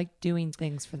be. Like doing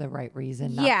things for the right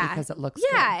reason, not because it looks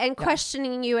good. And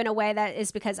questioning you in a way that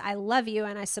is because I love you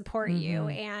and I support you.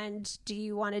 And do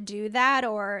you want to do that?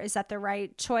 Or is that the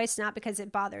right choice? Not because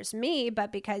it bothers me,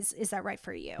 but because is that right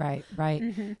for you? Right.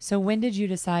 So when did you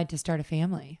decide to start a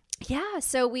family? Yeah.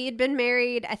 So we had been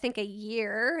married, I think, a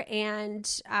year. And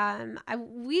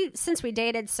since we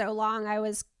dated so long,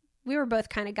 we were both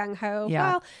kind of gung-ho.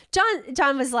 Yeah. Well,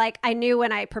 John was like, I knew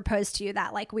when I proposed to you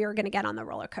that like we were going to get on the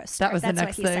roller coaster. That's the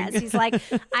next what he thing. Says. He's like,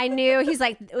 I knew. He's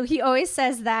like, he always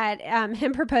says that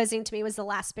him proposing to me was the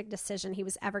last big decision he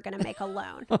was ever going to make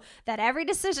alone. That every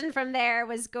decision from there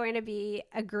was going to be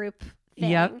a group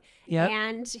thing. Yep.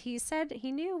 And he said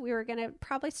he knew we were going to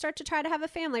probably start to try to have a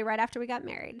family right after we got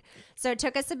married. So it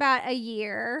took us about a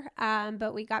year,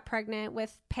 but we got pregnant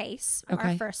with Pace,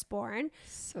 our firstborn.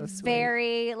 So sweet.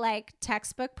 Very like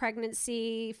textbook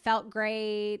pregnancy, felt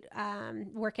great.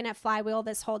 Working at Flywheel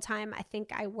this whole time. I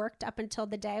think I worked up until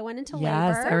the day I went into labor.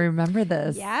 Yes, I remember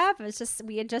this. Yeah, it was just,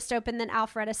 we had just opened the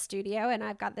Alpharetta studio and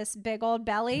I've got this big old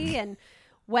belly and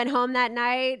went home that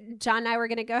night. John and I were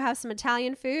going to go have some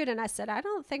Italian food. And I said, I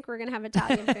don't think we're going to have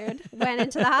Italian food. Went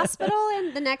into the hospital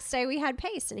and the next day we had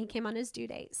Pace and he came on his due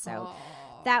date. So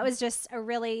that was just a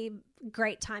really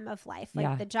great time of life.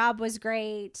 Like the job was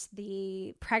great.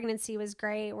 The pregnancy was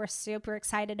great. We're super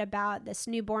excited about this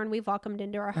newborn we've welcomed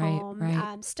into our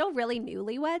home. Still really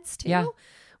newlyweds too. Yeah.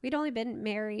 We'd only been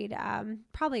married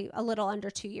probably a little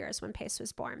under 2 years when Pace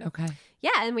was born. Okay.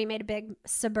 Yeah, and we made a big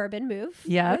suburban move,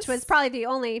 which was probably the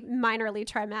only minorly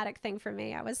traumatic thing for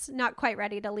me. I was not quite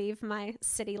ready to leave my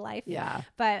city life. Yeah.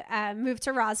 But moved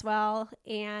to Roswell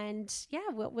and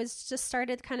was just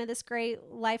started kind of this great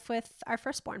life with our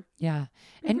firstborn. Yeah.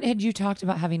 And had you talked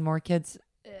about having more kids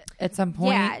at some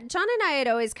point? Yeah. John and I had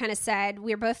always kind of said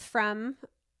we're both from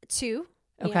two.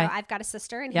 Okay. You know, I've got a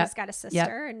sister and he's got a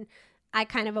sister and I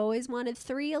kind of always wanted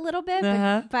 3 a little bit,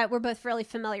 but we're both really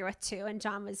familiar with 2. And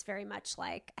John was very much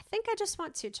like, I think I just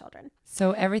want 2 children.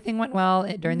 So everything went well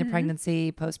during the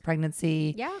pregnancy,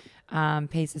 post-pregnancy. Yeah.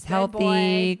 Pace is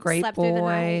healthy. Great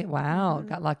boy. Wow.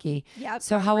 Got lucky. Yep.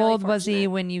 So how old was he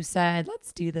when you said,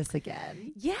 let's do this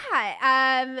again?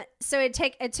 Yeah. So it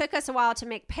took us a while to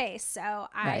make Pace. So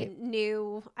I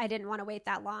knew I didn't want to wait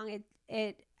that long.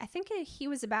 I think he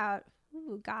was about,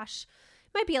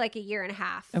 might be like a year and a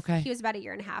half. Okay. He was about a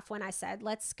year and a half when I said,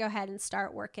 let's go ahead and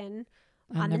start working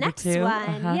on the number next 2. one.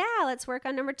 Uh-huh. Yeah, let's work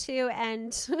on number 2.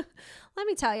 And let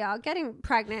me tell y'all, getting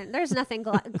pregnant, there's nothing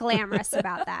glamorous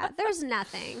about that. There's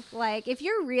nothing. Like, if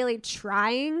you're really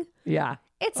trying,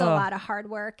 it's a lot of hard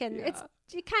work, and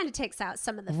it kind of takes out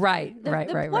some of the fun.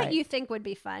 Right. What you think would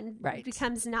be fun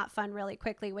becomes not fun really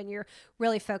quickly when you're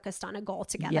really focused on a goal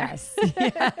together. Yes.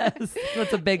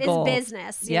 That's a big goal. It's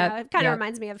business. You know? It kind of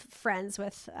reminds me of Friends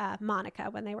with Monica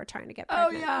when they were trying to get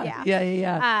pregnant.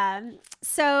 Yeah.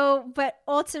 So, but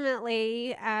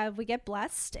ultimately, we get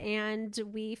blessed and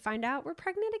we find out we're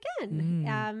pregnant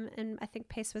again. And I think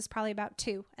Pace was probably about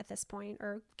 2 at this point,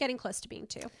 or getting close to being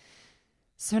 2.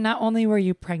 So not only were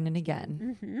you pregnant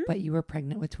again, but you were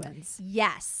pregnant with twins.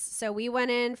 Yes. So we went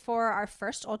in for our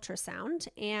first ultrasound,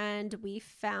 and we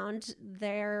found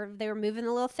they were moving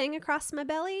the little thing across my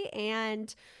belly,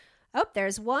 and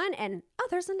there's one, and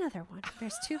there's another one.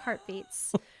 There's 2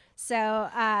 heartbeats. So,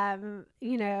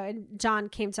 you know, and John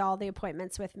came to all the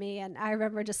appointments with me, and I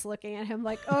remember just looking at him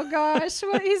like, oh gosh,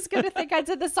 he's going to think I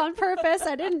did this on purpose.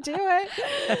 I didn't do it.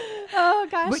 Oh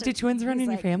gosh. Wait, do twins run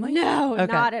in your family? No,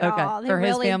 not at all. They For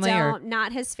really his family don't.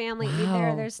 Not his family either.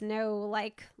 Wow. There's no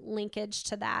like linkage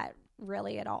to that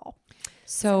really at all.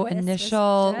 So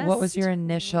what was your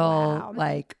initial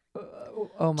like,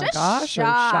 oh my gosh,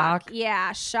 shock.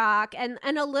 Yeah, shock. And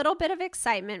a little bit of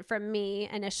excitement from me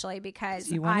initially,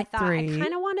 because I thought 3. I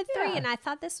kind of wanted 3, and I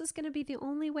thought this was going to be the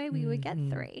only way we would get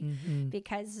 3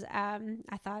 because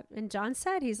I thought, and John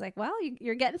said, he's like, well,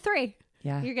 you're getting 3.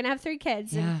 Yeah. You're going to have 3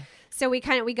 kids. Yeah. And so we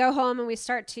go home and we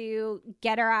start to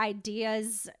get our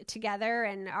ideas together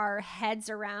and our heads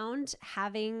around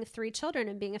having 3 children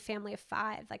and being a family of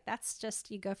 5. Like, that's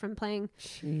just, you go from playing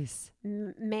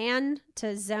man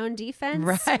to zone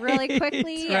defense really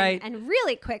quickly and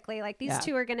really quickly. Like, these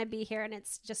 2 are going to be here, and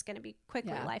it's just going to be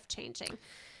quickly life-changing.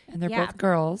 And they're both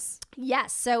girls.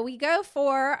 Yes. So we go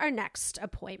for our next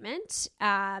appointment.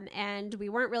 And we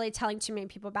weren't really telling too many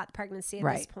people about the pregnancy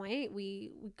at this point.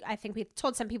 I think we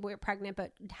told some people we were pregnant,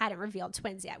 but hadn't revealed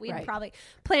twins yet. We'd probably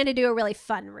plan to do a really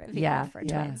fun reveal for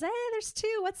twins. Hey, there's 2.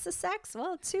 What's the sex?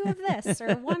 Well, 2 of this,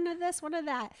 or 1 of this, 1 of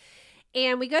that.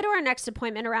 And we go to our next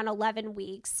appointment around 11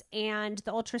 weeks, and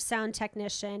the ultrasound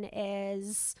technician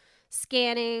is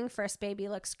scanning. First baby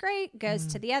looks great, goes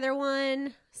to the other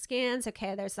one, scans,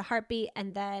 okay, there's the heartbeat,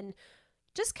 and then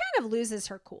just kind of loses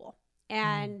her cool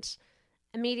and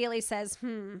immediately says,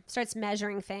 starts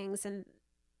measuring things, and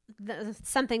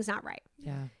something's not right.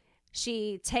 Yeah.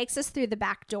 She takes us through the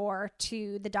back door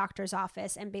to the doctor's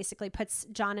office and basically puts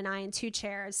John and I in 2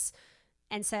 chairs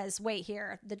and says, wait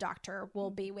here, the doctor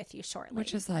will be with you shortly.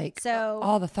 Which is like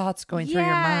all the thoughts going through your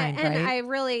mind, and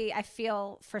right? I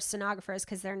feel for sonographers,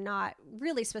 because they're not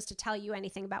really supposed to tell you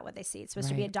anything about what they see. It's supposed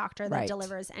to be a doctor that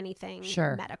delivers anything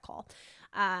medical.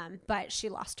 But she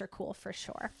lost her cool for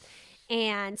sure.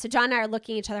 And so John and I are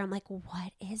looking at each other. I'm like,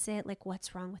 what is it? Like,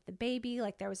 what's wrong with the baby?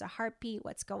 Like, there was a heartbeat.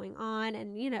 What's going on?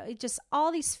 And, you know, it just,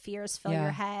 all these fears fill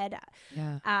your head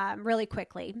really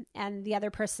quickly. And the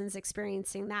other person's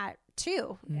experiencing that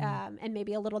too. And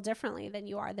maybe a little differently than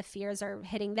you are. The fears are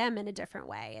hitting them in a different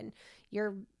way. And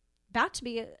you're about to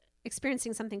be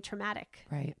experiencing something traumatic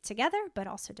together, but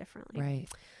also differently. Right.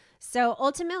 So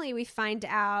ultimately we find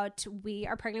out we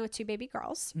are pregnant with 2 baby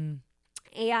girls.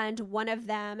 And one of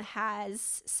them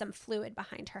has some fluid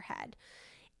behind her head.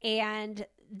 And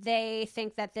they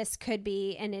think that this could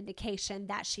be an indication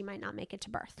that she might not make it to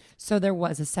birth. So there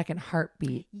was a second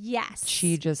heartbeat. Yes.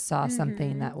 She just saw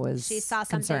something that was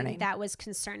something that was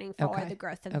concerning for the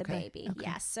growth of the baby. Okay.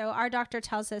 Yes. So our doctor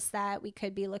tells us that we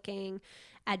could be looking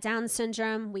at Down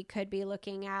syndrome. We could be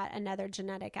looking at another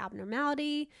genetic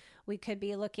abnormality. We could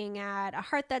be looking at a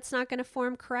heart that's not going to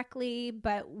form correctly,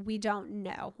 but we don't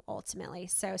know ultimately.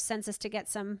 So sends us to get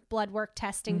some blood work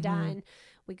testing done.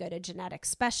 We go to genetic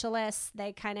specialists.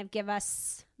 They kind of give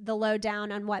us the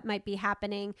lowdown on what might be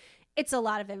happening. It's a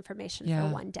lot of information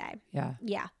for one day.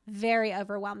 Yeah. Very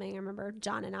overwhelming. I remember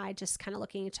John and I just kind of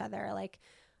looking at each other like,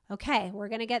 okay, we're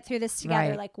going to get through this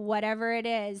together. Like, whatever it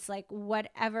is, like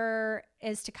whatever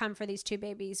is to come for these 2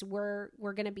 babies, we're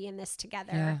going to be in this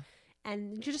together.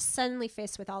 And you're just suddenly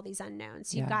faced with all these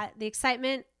unknowns. You've got the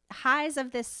excitement, highs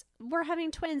of this, we're having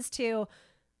twins too.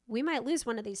 We might lose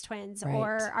one of these twins,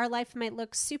 or our life might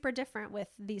look super different with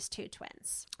these 2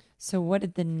 twins. So what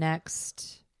did the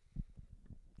next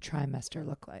trimester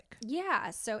look like?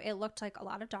 Yeah. So it looked like a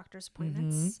lot of doctor's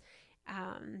appointments.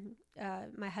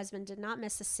 My husband did not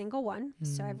miss a single one.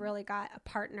 So I've really got a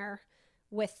partner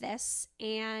with this,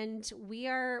 and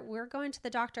we're going to the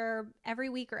doctor every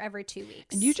week or every 2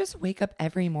 weeks. And you just wake up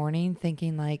every morning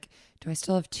thinking like, do I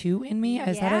still have 2 in me?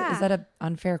 Is that a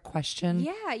unfair question?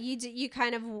 Yeah, you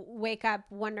kind of wake up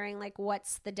wondering like,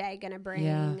 what's the day going to bring?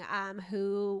 Yeah.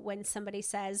 When somebody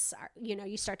says,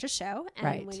 you start to show,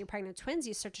 and when you're pregnant with twins,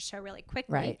 you start to show really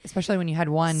quickly. Right, especially when you had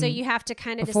one. So you have to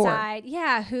kind of decide,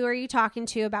 who are you talking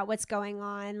to about what's going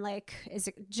on? Like, is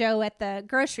it Joe at the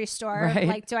grocery store? Right.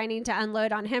 Like, do I need to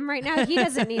unload on him right now? He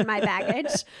doesn't need my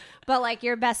baggage. But like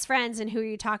your best friends, and who are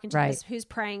you talking to? Right. Who's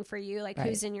praying for you? Like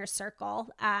who's in your circle?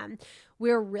 We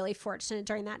were really fortunate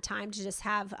during that time to just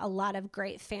have a lot of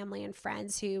great family and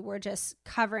friends who were just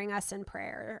covering us in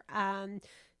prayer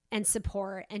and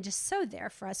support, and just so there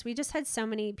for us. We just had so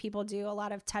many people do a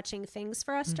lot of touching things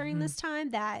for us during this time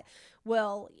that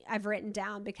I've written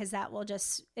down, because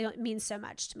it means so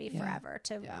much to me forever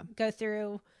to go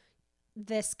through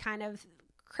this kind of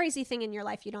crazy thing in your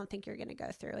life you don't think you're going to go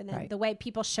through. And then the way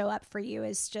people show up for you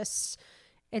is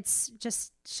it's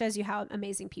just shows you how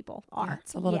amazing people are. Yeah,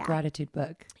 it's a little gratitude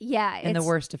book. Yeah. In the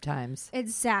worst of times.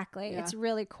 Exactly. Yeah. It's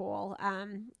really cool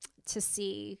to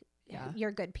see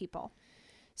your good people.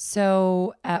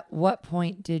 So at what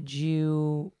point did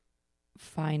you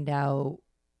find out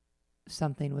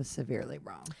something was severely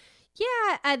wrong?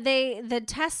 Yeah, the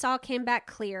tests all came back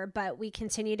clear, but we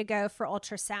continue to go for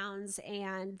ultrasounds,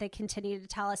 and they continue to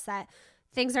tell us that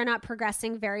things are not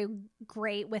progressing very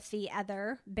great with the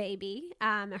other baby.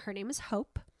 Her name is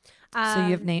Hope. So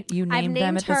you've named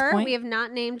them at this point? We have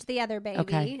not named the other baby.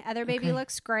 Okay. Other baby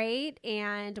looks great,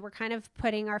 and we're kind of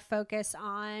putting our focus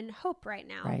on Hope right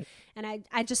now. Right. And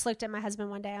I just looked at my husband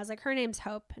one day. I was like, her name's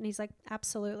Hope. And he's like,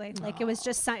 absolutely. Like it was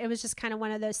just kind of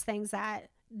one of those things that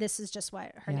this is just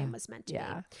what her name was meant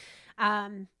to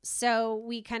be. So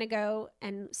we kind of go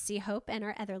and see Hope and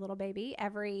our other little baby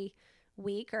every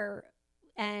week,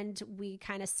 and we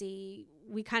kind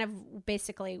of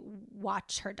basically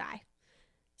watch her die.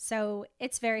 So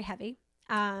it's very heavy.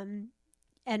 And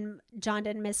John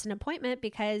didn't miss an appointment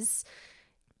because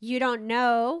you don't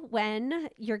know when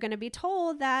you're going to be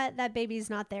told that that baby's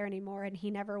not there anymore. And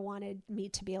he never wanted me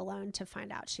to be alone to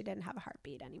find out she didn't have a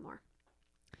heartbeat anymore.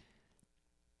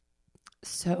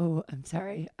 So I'm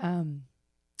sorry.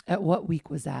 At what week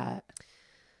was that?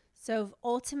 So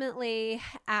ultimately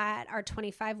at our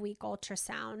 25-week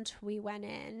ultrasound, we went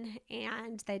in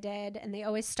and they would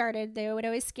always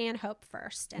scan Hope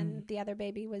first. And the other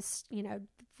baby was,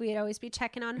 we'd always be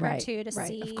checking on her too to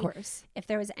see of course. If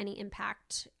there was any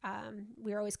impact.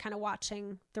 We were always kind of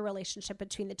watching the relationship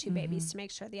between the two babies to make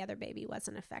sure the other baby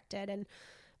wasn't affected. And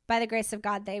by the grace of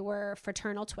God, they were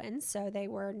fraternal twins. So they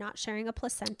were not sharing a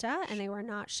placenta and they were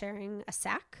not sharing a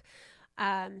sac.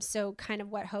 So kind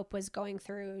of what Hope was going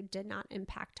through did not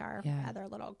impact our other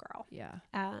little girl. Yeah.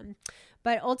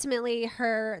 But ultimately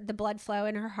the blood flow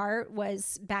in her heart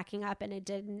was backing up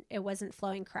and it wasn't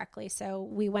flowing correctly. So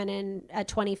we went in at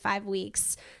 25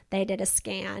 weeks, they did a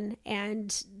scan,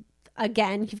 and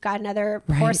again, you've got another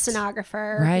poor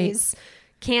sonographer who's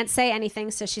can't say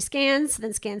anything. So she scans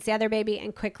the other baby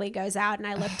and quickly goes out. And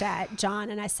I looked at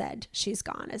John and I said, she's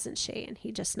gone, isn't she? And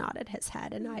he just nodded his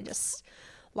head, and I just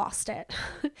lost it.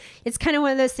 It's kind of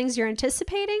one of those things you're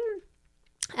anticipating.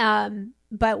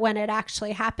 But when it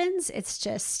actually happens,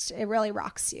 it really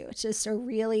rocks you. It's just a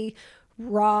really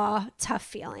raw, tough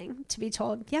feeling to be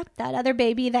told, yep, that other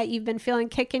baby that you've been feeling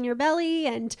kick in your belly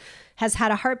and has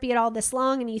had a heartbeat all this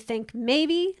long, and you think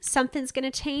maybe something's going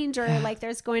to change or like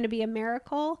there's going to be a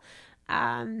miracle.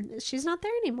 She's not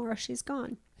there anymore. She's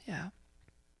gone. Yeah.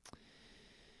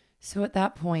 So at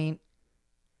that point,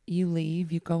 you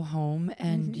leave, you go home,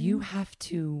 and you have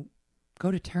to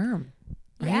go to term.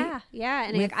 Right? Yeah.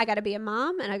 And I got to be a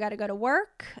mom, and I got to go to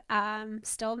work.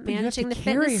 Still managing the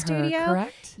fitness studio.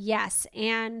 Correct? Yes.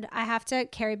 And I have to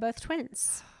carry both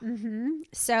twins.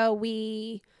 So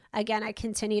I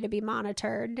continue to be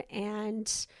monitored,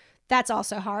 and that's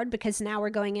also hard because now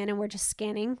we're going in and we're just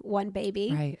scanning one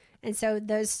baby. Right. And so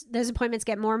those appointments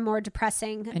get more and more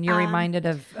depressing. And you're reminded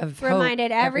of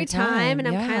reminded every time. And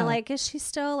I'm kind of like, like, is she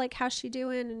still like, how's she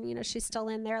doing? And she's still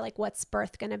in there. Like, what's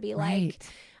birth going to be like?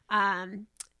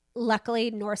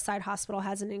 Luckily, Northside Hospital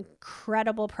has an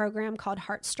incredible program called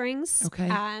Heartstrings. Okay.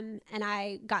 And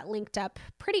I got linked up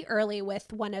pretty early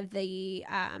with one of the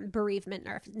bereavement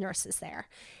nurses there.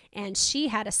 And she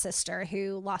had a sister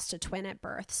who lost a twin at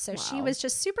birth. So she was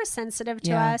just super sensitive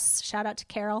to us. Shout out to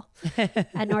Carol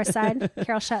at Northside,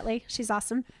 Carol Shutley. She's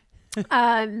awesome.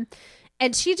 And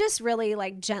she just really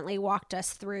like gently walked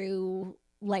us through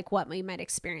like what we might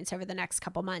experience over the next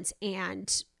couple months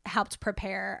and helped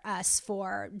prepare us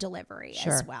for delivery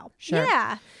as well. Sure.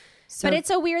 Yeah. But it's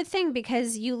a weird thing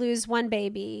because you lose one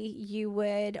baby, you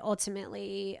would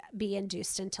ultimately be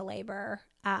induced into labor.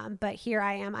 But here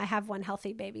I am. I have one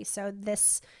healthy baby. So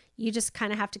you just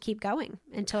kind of have to keep going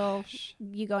until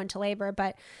you go into labor.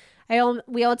 But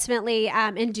we ultimately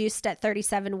induced at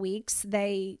 37 weeks.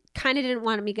 They kind of didn't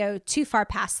want me to go too far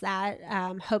past that.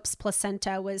 Hope's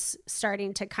placenta was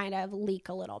starting to kind of leak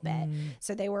a little bit.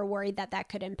 So they were worried that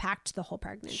could impact the whole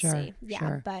pregnancy.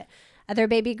 Sure. But other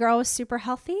baby girl was super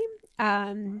healthy.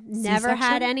 Never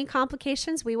had any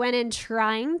complications. We went in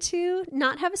trying to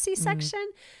not have a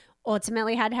C-section.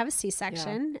 Ultimately had to have a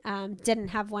C-section. Didn't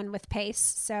have one with Pace.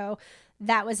 So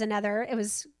that was it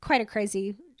was quite a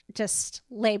crazy just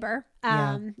labor.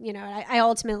 I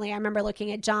ultimately, I remember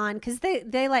looking at John because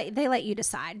they let you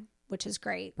decide, which is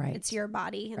great. Right. It's your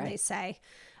body. And they say,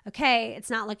 okay, it's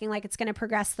not looking like it's going to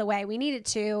progress the way we need it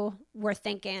to. We're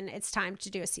thinking it's time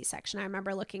to do a C-section. I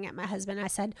remember looking at my husband. I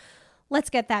said, let's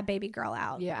get that baby girl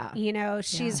out. Yeah.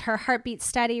 Her heartbeat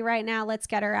steady right now. Let's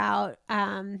get her out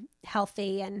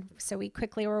healthy. And so we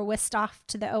quickly were whisked off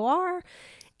to the OR,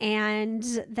 and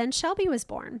then Shelby was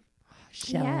born.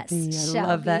 Shelby. Yes, I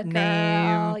love that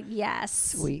girl. name. Yes.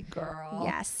 Sweet girl.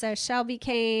 Yes. So Shelby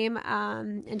came,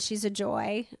 and she's a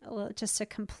joy, just a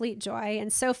complete joy,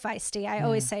 and so feisty. I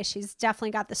always say she's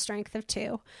definitely got the strength of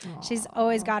two. Aww. She's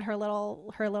always got her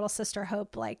little sister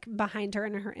Hope like behind her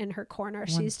in her corner.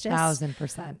 She's just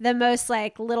 1,000% the most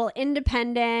like little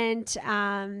independent.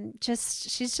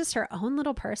 She's just her own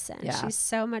little person. Yeah. She's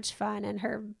so much fun, and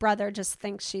her brother just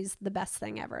thinks she's the best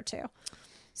thing ever too.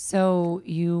 So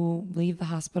you leave the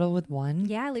hospital with one?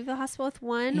 Yeah, I leave the hospital with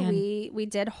one. And we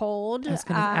did hold I was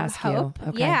going to ask Hope. You.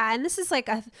 Okay. Yeah, and this is like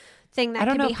a thing that I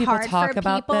don't can know be if people hard talk for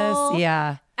about people. this.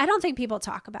 Yeah. I don't think people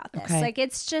talk about this. Okay. Like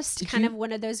it's just kind of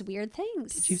one of those weird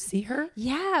things. Did you see her?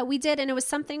 Yeah, we did. And it was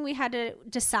something we had to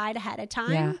decide ahead of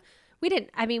time. Yeah. We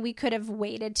didn't. I mean, we could have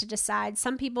waited to decide.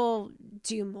 Some people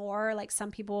do more. Like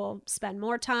some people spend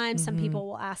more time. Some people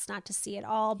will ask not to see at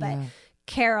all. But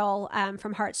Carol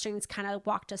from Heartstrings kind of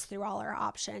walked us through all our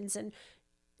options, and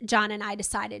John and I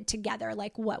decided together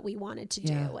like what we wanted to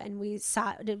do. And we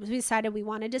decided we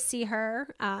wanted to see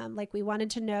her. Like we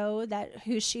wanted to know that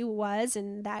who she was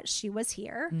and that she was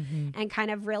here, and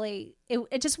kind of really,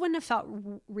 it just wouldn't have felt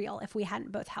real if we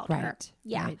hadn't both held her.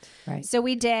 Yeah. Right. So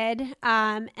we did.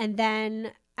 And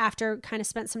then after kind of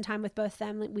spent some time with both of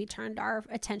them, we turned our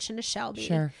attention to Shelby.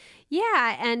 Sure.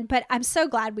 Yeah. But I'm so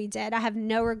glad we did. I have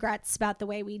no regrets about the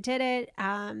way we did it.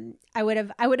 I would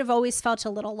have always felt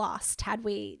a little lost had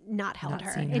we not held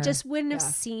her. It just wouldn't have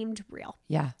seemed real.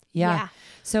 Yeah.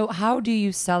 So how do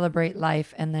you celebrate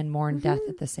life and then mourn death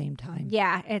at the same time?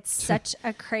 Yeah. It's such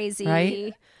a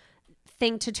crazy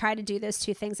thing to try to do those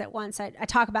two things at once. I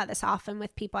talk about this often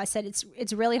with people. I said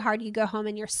it's really hard. You go home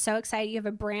and you're so excited you have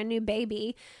a brand new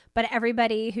baby, but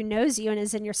everybody who knows you and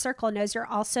is in your circle knows you're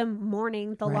also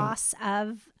mourning the loss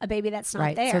of a baby that's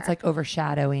not there. So it's like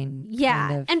overshadowing. Yeah.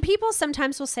 Kind of. And people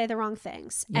sometimes will say the wrong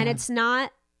things, and it's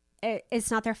not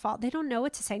their fault. They don't know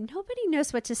what to say. Nobody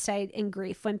knows what to say in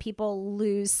grief when people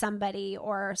lose somebody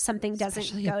or something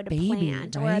doesn't go to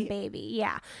plan, or a baby.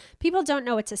 Yeah. People don't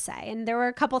know what to say. And there were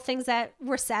a couple things that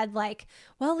were said like,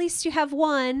 well, at least you have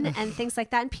one and things like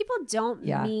that. And people don't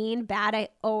mean bad. I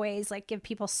always like give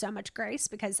people so much grace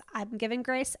because I'm given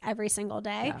grace every single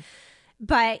day. Yeah.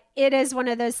 But it is one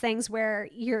of those things where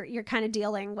you're kind of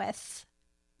dealing with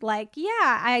like,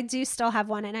 yeah, I do still have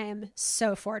one, and I am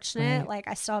so fortunate. Like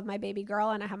I still have my baby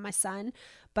girl and I have my son,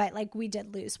 but like we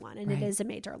did lose one, and it is a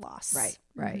major loss.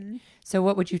 Right. So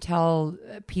what would you tell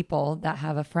people that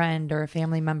have a friend or a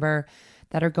family member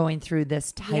that are going through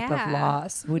this type of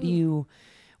loss? What do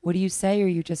you say? Or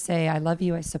you just say, I love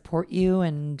you, I support you,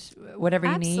 and whatever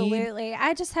you need? Absolutely.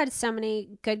 I just had so many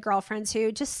good girlfriends who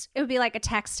it would be like a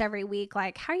text every week,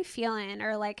 like, how are you feeling?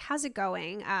 Or like, how's it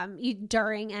going?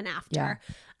 During and after.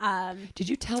 Did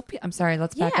you tell, I'm sorry,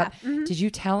 let's back up. Did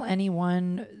you tell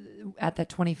anyone at that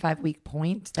 25-week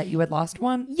point that you had lost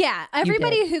one? Yeah.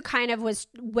 Everybody who kind of was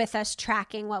with us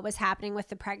tracking what was happening with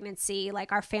the pregnancy,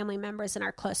 like our family members and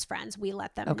our close friends, we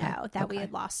let them know that we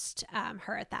had lost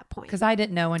her at that point. Because I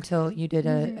didn't know until you did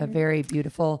a very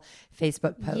beautiful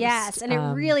Facebook post. Yes. And it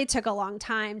really took a long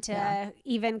time to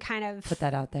even kind of put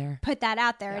that out there.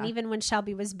 Yeah. And even when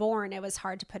Shelby was born, it was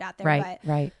hard to put out there.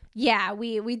 Right. Yeah,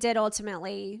 we did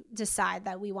ultimately decide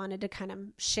that we wanted to kind of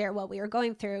share what we were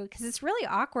going through, because it's really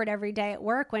awkward every day at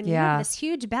work when you have this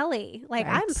huge belly. Like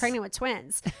I'm pregnant with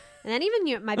twins. And then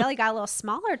even my belly got a little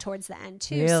smaller towards the end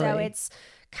too. Really? So it's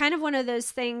kind of one of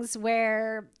those things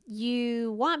where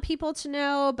you want people to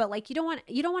know, but like you don't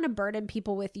want to burden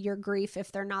people with your grief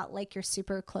if they're not like your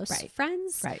super close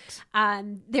friends. Right.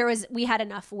 We had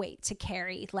enough weight to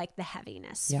carry like the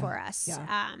heaviness for us.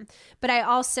 Yeah. But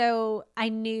I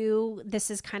knew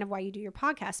this is kind of why you do your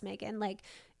podcast, Megan. Like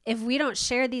if we don't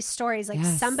share these stories, like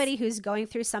somebody who's going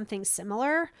through something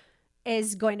similar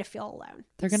is going to feel alone.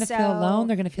 They're going to feel alone.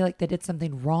 They're going to feel like they did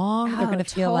something wrong. They're going to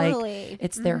feel like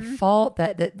it's their fault,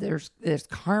 that there's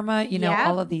karma, you know,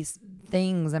 all of these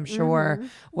things, I'm sure.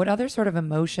 What other sort of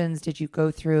emotions did you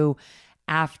go through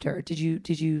after? Did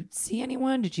you see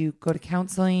anyone? Did you go to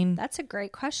counseling? That's a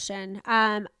great question.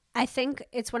 I think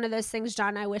it's one of those things,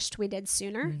 John, I wished we did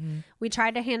sooner. We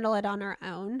tried to handle it on our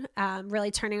own,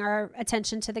 really turning our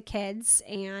attention to the kids.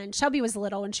 And Shelby was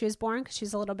little when she was born because she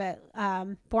was a little bit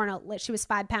she was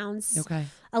 5 pounds,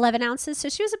 11 ounces. So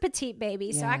she was a petite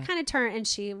baby. So I kind of turned and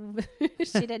she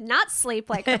did not sleep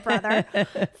like her brother,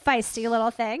 feisty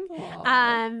little thing.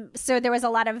 So there was a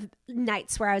lot of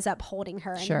nights where I was up holding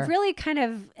her and really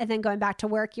and then going back to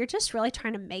work, you're just really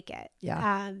trying to make it.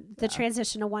 The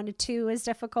transition to 1 to 2 is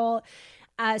difficult.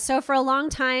 So for a long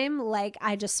time, like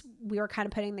we were kind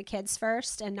of putting the kids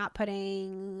first and not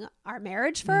putting our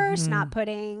marriage first, not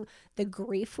putting the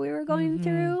grief we were going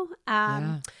through.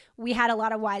 We had a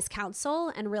lot of wise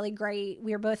counsel and really great.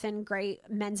 We were both in great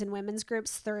men's and women's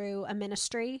groups through a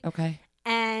ministry. Okay.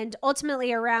 And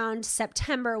ultimately around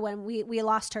September, when we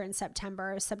lost her in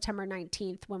September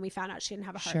 19th, when we found out she didn't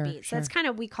have a heartbeat. So it's kind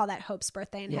of, we call that Hope's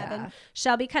birthday in heaven.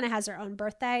 Shelby kind of has her own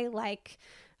birthday. Like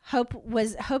Hope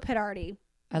had already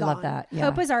gone. I love that. Yeah.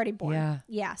 Hope was already born.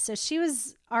 Yeah. So she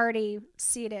was already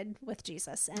seated with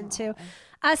Jesus. And to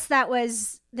us, that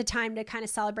was the time to kind of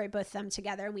celebrate both of them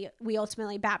together. We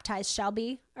ultimately baptized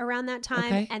Shelby around that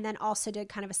time and then also did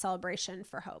kind of a celebration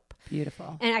for Hope.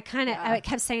 Beautiful. And I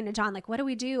kept saying to John, like, what do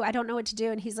we do? I don't know what to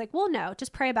do. And he's like, well, no,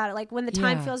 just pray about it. Like when the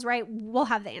time feels right, we'll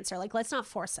have the answer. Like, let's not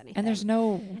force anything. And there's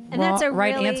no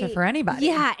right answer for anybody.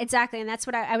 Yeah, exactly. And that's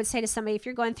what I would say to somebody, if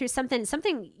you're going through something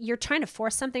you're trying to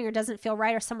force something or doesn't feel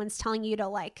right, or someone's telling you to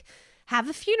like have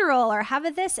a funeral or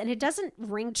have this and it doesn't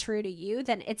ring true to you,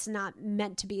 then it's not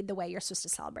meant to be the way you're supposed to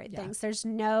celebrate things. There's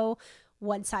no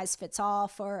one size fits all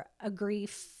for a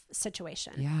grief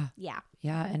situation. Yeah.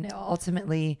 And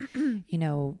ultimately, you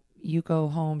know, you go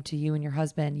home to you and your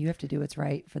husband, you have to do what's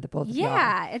right for the both of y'all.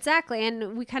 Yeah, exactly.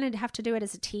 And we kind of have to do it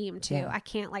as a team too. I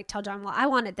can't like tell John, well, I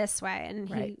want it this way. And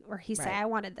he say, I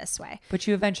want it this way. But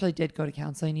you eventually did go to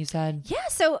counseling, you said? Yeah.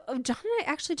 So John and I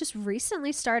actually just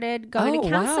recently started going to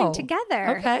counseling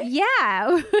together. Okay.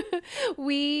 Yeah.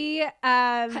 We,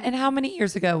 and how many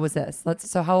years ago was this?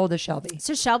 So how old is Shelby?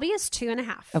 So Shelby is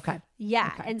 2.5. Okay.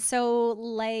 Yeah. Okay. And so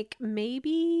like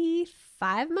maybe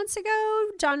 5 months ago,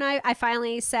 John and I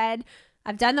finally said,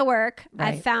 I've done the work.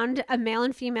 I found a male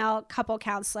and female couple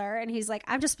counselor. And he's like,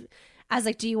 I was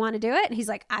like, do you want to do it? And he's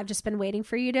like, I've just been waiting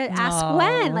for you to ask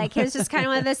when. Like, it was just kind of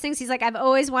one of those things. He's like, I've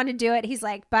always wanted to do it. He's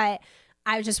like, but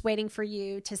I was just waiting for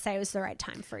you to say it was the right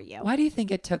time for you. Why do you think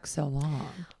it took so long?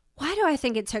 Why do I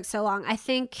think it took so long? I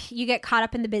think you get caught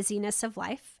up in the busyness of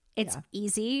life. It's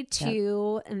easy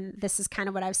to, and this is kind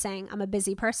of what I was saying, I'm a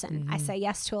busy person. I say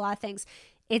yes to a lot of things.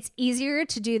 It's easier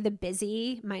to do the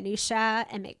busy minutia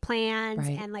and make plans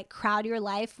and like crowd your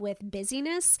life with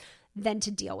busyness than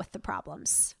to deal with the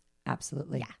problems.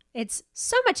 Absolutely. Yeah. It's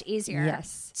so much easier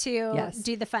to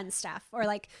do the fun stuff or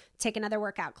like take another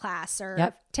workout class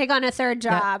or take on a third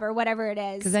job or whatever it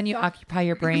is. Because then you occupy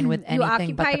your brain with anything but the pain.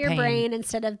 You occupy your brain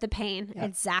instead of the pain. Yep.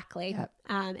 Exactly. Yep.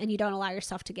 And you don't allow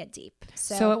yourself to get deep.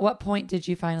 So at what point did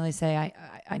you finally say,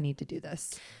 I need to do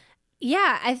this?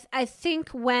 Yeah, I think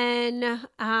when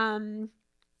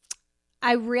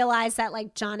I realized that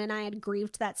like John and I had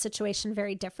grieved that situation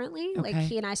very differently. Like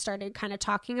he and I started kind of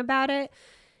talking about it.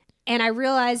 And I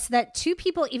realized that two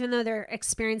people, even though they're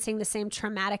experiencing the same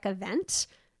traumatic event,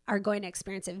 are going to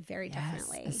experience it very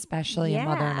differently. Especially a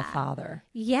mother and a father.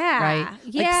 Yeah. Right?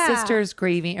 Yeah. Like sisters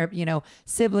grieving or, you know,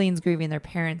 siblings grieving their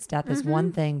parents' death is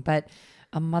one thing, but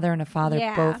a mother and a father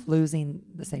both losing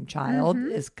the same child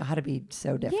is got to be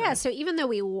so different. Yeah. So even though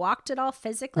we walked it all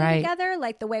physically together,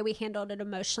 like the way we handled it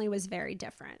emotionally was very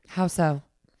different. How so?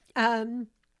 I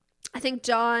think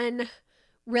John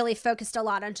really focused a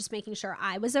lot on just making sure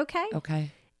I was okay.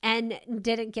 Okay. And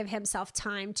didn't give himself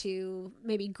time to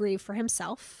maybe grieve for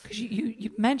himself. Because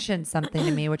you mentioned something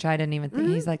to me, which I didn't even think.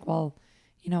 He's like, well,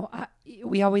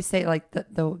 we always say like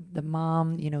the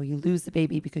mom, you lose the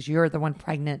baby because you're the one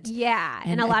pregnant. Yeah.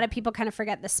 And a lot of people kind of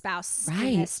forget the spouse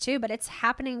in this too, but it's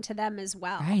happening to them as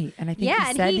well. Right. And I think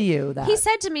he said to you that. He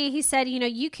said to me,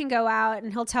 you can go out,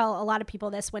 and he'll tell a lot of people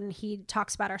this when he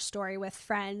talks about our story with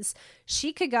friends.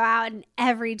 She could go out and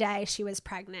every day she was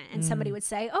pregnant and somebody would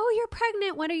say, "Oh, you're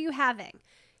pregnant. What are you having?"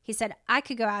 He said, I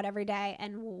could go out every day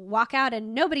and walk out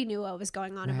and nobody knew what was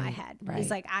going on in my head. Right.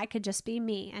 He's like, I could just be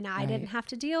me. And I didn't have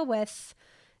to deal with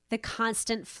the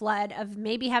constant flood of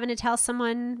maybe having to tell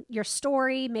someone your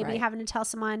story, maybe having to tell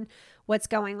someone what's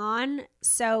going on.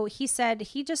 So he said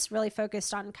he just really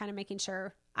focused on kind of making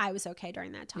sure I was okay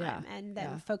during that time and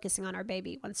then focusing on our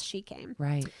baby once she came.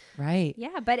 Right. Right.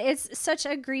 Yeah. But it's such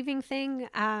a grieving thing.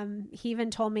 He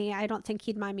even told me, I don't think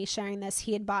he'd mind me sharing this.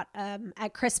 He had bought,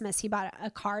 at Christmas, he bought a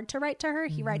card to write to her.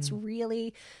 He writes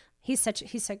really, he's so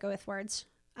good with words.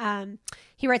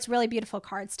 He writes really beautiful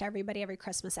cards to everybody every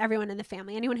Christmas, everyone in the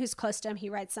family, anyone who's close to him, he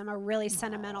writes them a really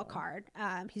sentimental card.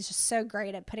 He's just so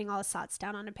great at putting all his thoughts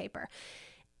down on a paper.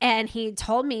 And he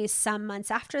told me some months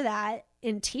after that,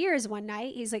 in tears one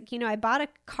night, he's like, I bought a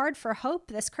card for Hope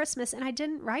this Christmas and I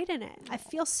didn't write in it. I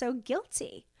feel so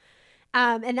guilty.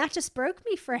 And that just broke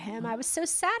me for him. I was so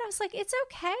sad. I was like, it's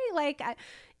okay. Like,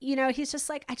 he's just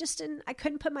like, I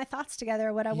couldn't put my thoughts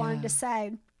together what I wanted to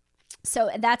say.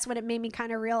 So that's what it made me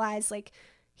kind of realize, like,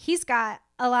 he's got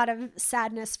a lot of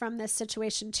sadness from this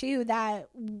situation too that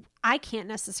I can't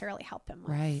necessarily help him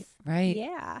with. Right. Right.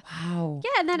 Yeah. Wow.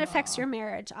 Yeah. And that affects your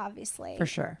marriage, obviously. For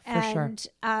sure. And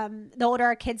the older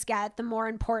our kids get, the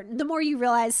more you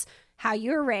realize how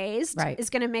you were raised is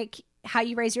going to make how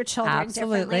you raise your children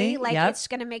differently. Like it's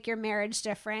going to make your marriage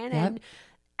different. And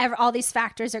all these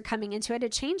factors are coming into it.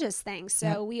 It changes things.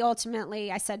 So we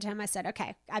ultimately, I said to him,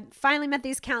 okay, I finally met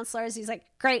these counselors. He's like,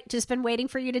 great. Just been waiting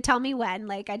for you to tell me when.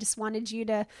 Like, I just wanted you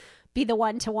to be the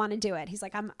one to want to do it. He's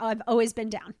like, I've always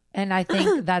been down. And I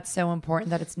think that's so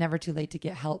important that it's never too late to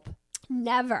get help.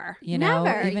 Never.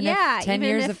 Never. Even if 10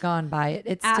 years have gone by,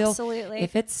 it's absolutely. Still,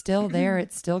 if it's still there,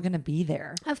 it's still going to be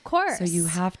there. Of course. So you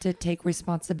have to take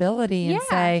responsibility and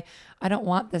say, I don't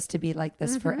want this to be like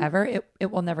this forever.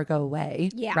 It will never go away.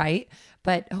 Yeah. Right.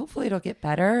 But hopefully it'll get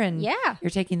better and you're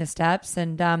taking the steps.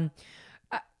 And I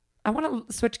want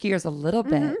to switch gears a little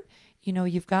bit.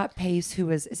 You've got Pace, who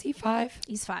is he 5?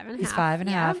 He's 5.5. He's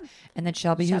 5.5. And then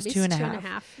Shelby's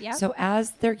 2.5. Yep. So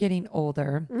as they're getting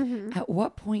older, at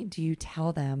what point do you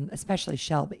tell them, especially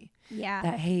Shelby,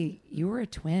 that, hey, you were a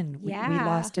twin. We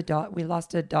lost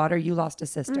a daughter. You lost a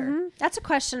sister. That's a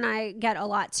question I get a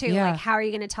lot too. Like, how are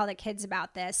you going to tell the kids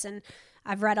about this? And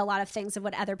I've read a lot of things of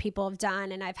what other people have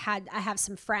done. And I have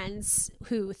some friends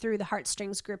who, through the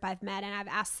Heartstrings group I've met, and I've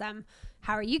asked them,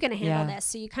 how are you going to handle this?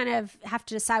 So you kind of have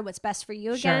to decide what's best for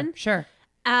you again. Sure.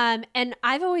 And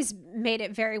I've always made it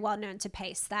very well known to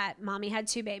Pace that mommy had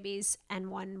 2 babies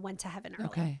and one went to heaven early.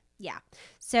 Okay. Yeah.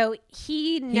 So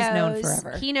he's known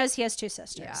forever. He knows he has 2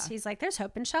 sisters. Yeah. He's like, there's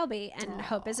Hope and Shelby, and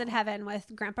Hope is in heaven with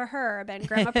Grandpa Herb and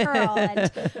Grandma Pearl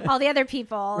and all the other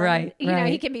people. Right. And, you know,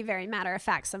 he can be very matter of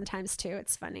fact sometimes too.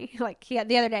 It's funny. Like the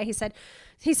other day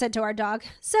he said to our dog,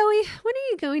 Zoe, when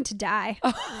are you going to die?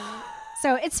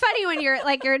 So it's funny when you're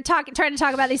trying to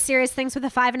talk about these serious things with a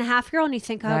 5.5-year-old and you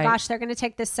think, oh gosh, they're going to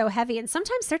take this so heavy. And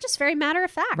sometimes they're just very matter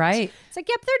of fact. Right. It's like,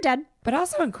 yep, they're dead. But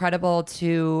also incredible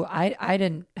to, I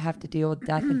didn't have to deal with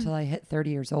death until I hit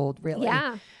 30 years old, really.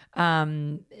 Yeah.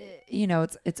 You know,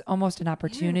 it's almost an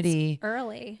opportunity. Yeah,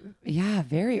 early. Yeah,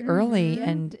 very early.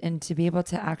 And to be able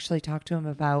to actually talk to him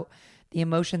about the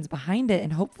emotions behind it.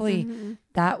 And hopefully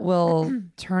that will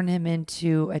turn him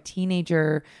into a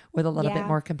teenager with a little bit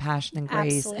more compassion and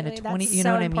grace. Absolutely. And a 20, that's you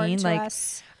know so what I mean? Like,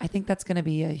 us. I think that's going to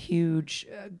be a huge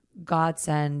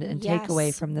godsend and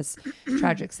takeaway from this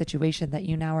tragic situation that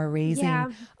you now are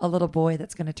raising a little boy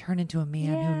that's going to turn into a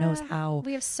man who knows how.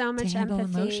 We have so much empathy.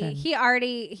 Emotion.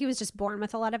 He was just born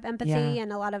with a lot of empathy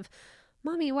and a lot of,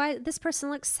 Mommy, why this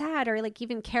person looks sad? Or like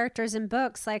even characters in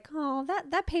books, like, oh,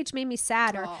 that page made me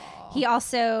sad. Or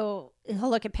he'll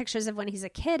look at pictures of when he's a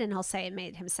kid and he'll say it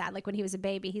made him sad. Like when he was a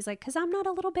baby, he's like, because I'm not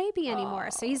a little baby anymore.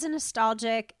 So he's a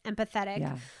nostalgic,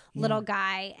 empathetic little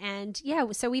guy. And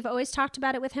so we've always talked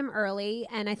about it with him early.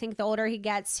 And I think the older he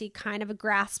gets, he kind of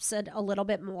grasps it a little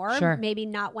bit more. Sure. Maybe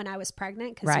not when I was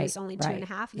pregnant because he was only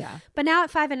 2.5. Yeah. But now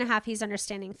at 5.5, he's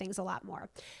understanding things a lot more.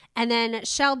 And then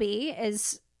Shelby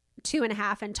is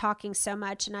 2.5 and talking so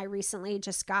much. And I recently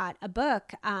just got a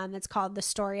book that's called The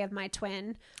Story of My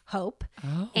Twin, Hope.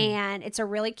 Oh. And it's a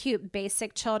really cute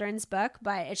basic children's book,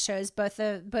 but it shows both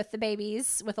the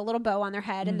babies with a little bow on their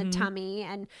head and the tummy,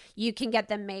 and you can get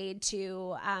them made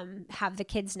to have the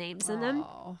kids' names in them.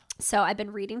 So I've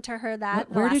been reading to her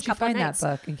that. Where did you find that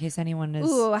book, in case anyone is?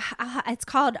 It's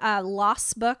called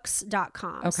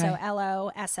lossbooks.com. Okay. So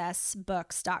LOSS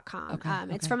books.com.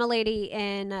 Okay. It's from a lady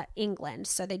in England.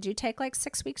 So they do take like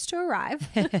 6 weeks to arrive,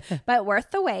 but worth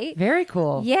the wait. Very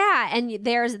cool. Yeah. And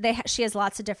she has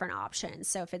lots of different options.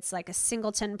 So if it's like a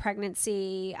singleton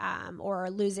pregnancy,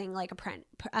 or losing like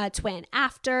a twin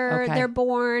after they're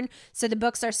born. So the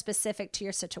books are specific to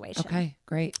your situation. Okay,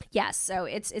 great. Yes. So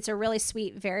it's a really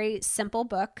sweet, very simple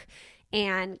book.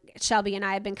 And Shelby and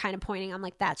I have been kind of pointing, I'm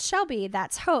like, that's Shelby,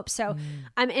 that's Hope. So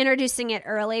I'm introducing it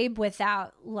early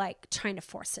without like trying to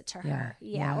force it to her.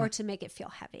 Yeah. Or to make it feel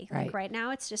heavy. Right. Like right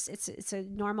now it's a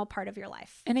normal part of your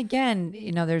life. And again,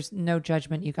 there's no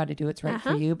judgment. You got to do what's right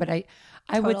for you. But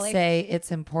I would say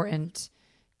it's important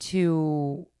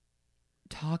to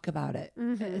talk about it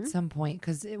at some point,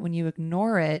 because when you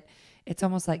ignore it, it's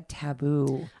almost like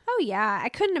taboo. Oh yeah. I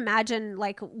couldn't imagine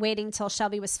like waiting till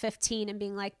Shelby was 15 and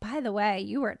being like, by the way,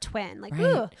 you were a twin. Like,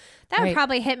 ooh, that would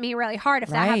probably hit me really hard if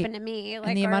that happened to me. Like,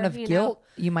 and the amount of guilt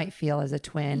you might feel as a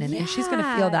twin. And she's going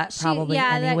to feel that probably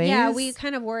anyways. We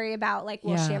kind of worry about like,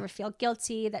 will she ever feel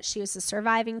guilty that she was a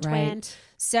surviving twin? Right.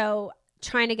 So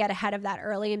trying to get ahead of that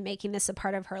early and making this a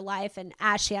part of her life. And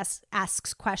as she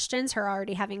asks questions, her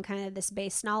already having kind of this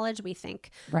base knowledge, we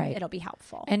think it'll be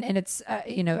helpful. And it's,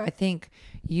 I think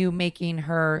you making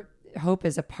her Hope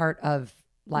is a part of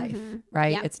life,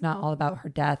 right? Yep. It's not all about her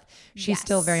death. She's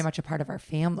still very much a part of our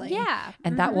family. Yeah.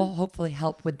 And that will hopefully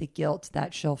help with the guilt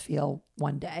that she'll feel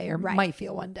one day or might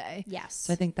feel one day. Yes.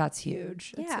 So I think that's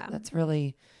huge. That's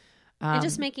really... and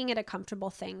just making it a comfortable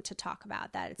thing to talk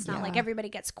about, that it's not like everybody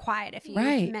gets quiet if you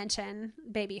mention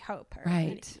baby Hope or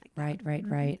anything like that.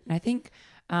 Right. And I think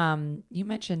you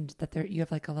mentioned that you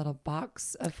have like a little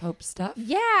box of Hope stuff.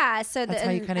 Yeah. So that's how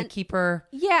you kind of keep her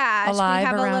alive we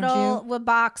have around a little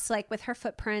box like with her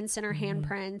footprints and her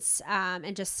handprints,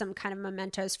 and just some kind of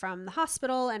mementos from the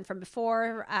hospital and from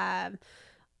before,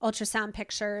 ultrasound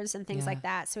pictures and things like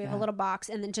that. So we have a little box,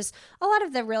 and then just a lot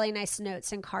of the really nice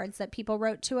notes and cards that people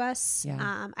wrote to us.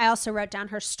 I also wrote down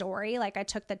her story. Like I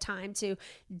took the time to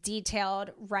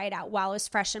detailed write out while it was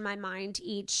fresh in my mind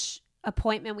each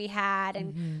appointment we had,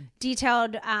 and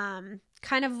detailed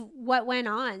kind of what went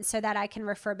on so that I can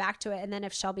refer back to it. And then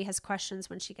if Shelby has questions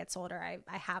when she gets older,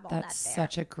 I have all that there. That's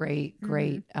such a great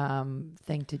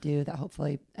thing to do, that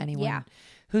hopefully anyone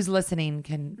who's listening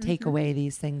can take away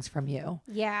these things from you.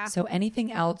 Yeah. So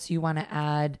anything else you want to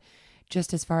add,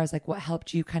 just as far as like what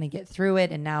helped you kind of get through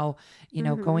it, and now,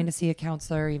 going to see a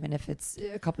counselor, even if it's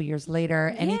a couple years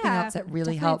later, anything else that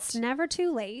really helped? It's never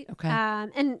too late. Okay.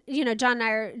 And John and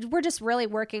I we're just really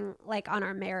working like on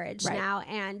our marriage now,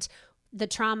 and the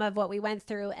trauma of what we went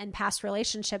through and past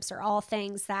relationships are all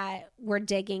things that we're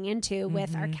digging into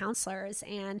with our counselors.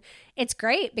 And it's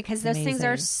great because those things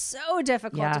are so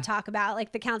difficult to talk about.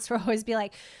 Like the counselor will always be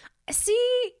like,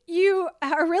 see, you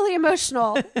are really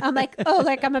emotional. I'm like, oh,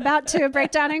 like I'm about to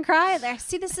break down and cry. Like,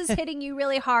 see, this is hitting you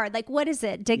really hard. Like, what is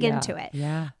it? Dig into it.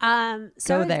 Yeah.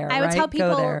 So go there, I would tell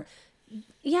people, go there.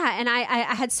 Yeah. And I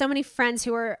had so many friends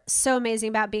who were so amazing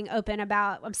about being open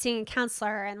about, I'm seeing a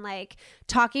counselor and like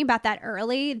talking about that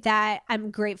early, that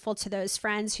I'm grateful to those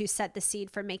friends who set the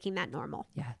seed for making that normal.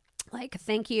 Yeah. Like,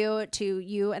 thank you to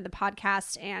you and the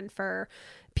podcast, and for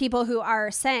people who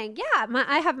are saying,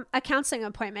 I have a counseling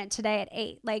appointment today at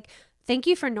 8. Like, thank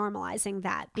you for normalizing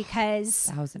that,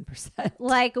 because 1,000%.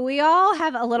 like we all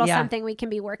have a little something we can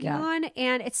be working on,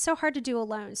 and it's so hard to do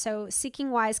alone. So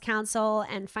seeking wise counsel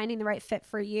and finding the right fit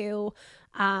for you.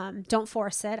 Don't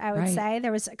force it. I would say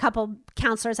there was a couple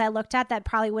counselors I looked at that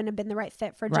probably wouldn't have been the right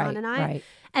fit for John and I.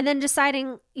 And then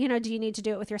deciding, do you need to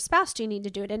do it with your spouse? Do you need to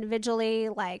do it individually?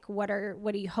 Like, what are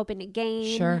you hoping to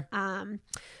gain? Sure.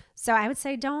 So I would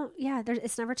say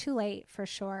it's never too late, for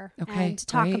sure. Okay, and to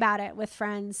talk about it with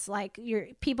friends, like your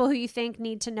people who you think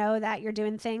need to know that you're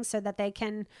doing things so that they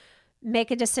can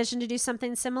make a decision to do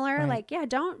something similar. Like,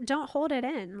 don't hold it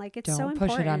in. Like, it's so important. Don't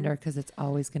push it under, because it's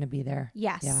always going to be there.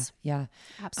 Yes. Yeah.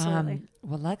 Absolutely.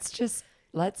 Well,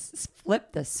 let's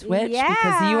flip the switch,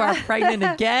 because you are pregnant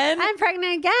again. I'm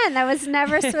pregnant again. That was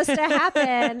never supposed to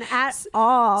happen at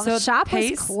all. So shop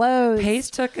was closed.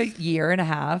 Pace took a year and a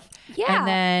half. Yeah.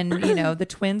 And then, the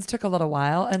twins took a little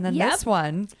while. And then this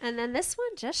one. And then this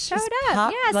one just showed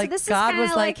up. Yeah. Like, so this God is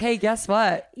was like, hey, guess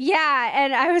what? Yeah.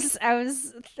 And I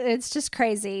was, it's just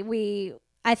crazy.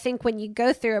 I think when you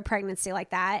go through a pregnancy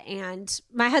like that, and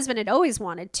my husband had always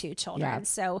wanted 2 children. Yeah.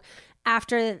 So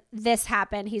after this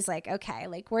happened, he's like, okay,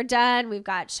 like we're done. We've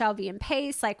got Shelby and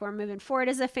Pace. Like we're moving forward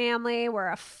as a family. We're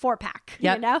a 4-pack,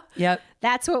 Yep. you know? Yep.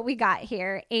 That's what we got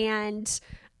here. And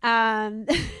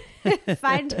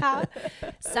find out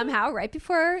somehow right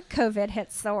before COVID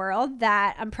hits the world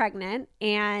that I'm pregnant,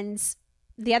 and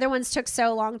the other ones took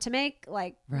so long to make,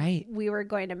 like Right. we were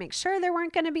going to make sure there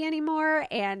weren't going to be any more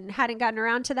and hadn't gotten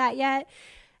around to that yet.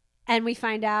 And we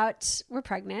find out we're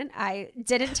pregnant. I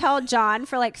didn't tell John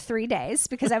for like 3 days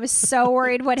because I was so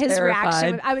worried what his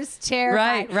reaction would. I was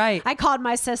terrified. Right. I called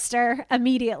my sister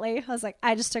immediately. I was like,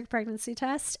 I just took a pregnancy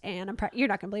test and you're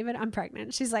not going to believe it. I'm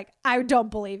pregnant. She's like, I don't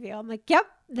believe you. I'm like, yep,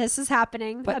 this is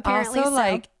happening. But apparently also, so.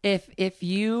 like, if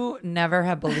you never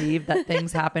have believed that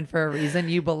things happen for a reason,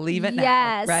 you believe it now,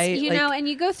 yes, right? You like, know, and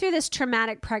you go through this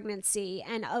traumatic pregnancy,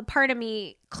 and a part of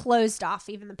me closed off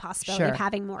even the possibility of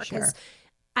having more because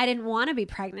I didn't want to be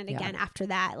pregnant again after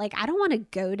that. Like, I don't want to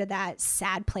go to that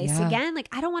sad place again. Like,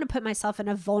 I don't want to put myself in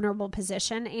a vulnerable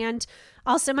position. And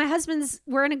also my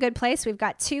we're in a good place. We've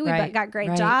got 2, we've got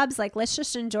great jobs. Like, let's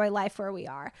just enjoy life where we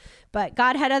are. But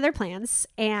God had other plans,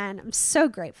 and I'm so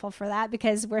grateful for that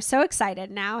because we're so excited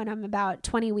now. And I'm about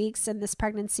 20 weeks and this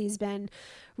pregnancy's been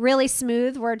really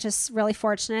smooth. We're just really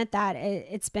fortunate that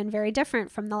it's been very different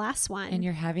from the last one. And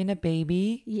you're having a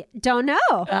baby? Yeah, don't know.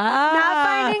 Not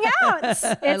finding out.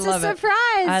 It's a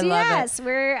surprise. Yes.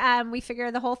 We figure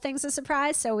the whole thing's a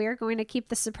surprise, so we're going to keep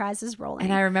the surprises rolling.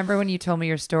 And I remember when you told me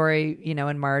your story, you know,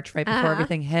 in March, right before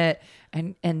everything hit,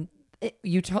 and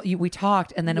we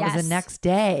talked, and then it was the next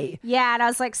day. Yeah, and I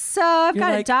was like, so I've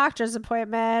got a doctor's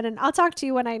appointment, and I'll talk to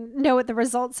you when I know what the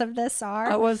results of this are.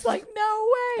 I was like, no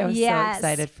way. I was so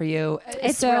excited for you.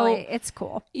 It's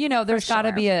cool. You know, there's got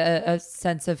to be a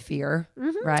sense of fear,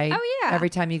 right? Oh, yeah. Every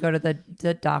time you go to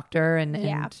the doctor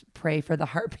and pray for the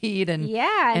heartbeat and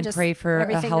pray for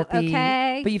a healthy,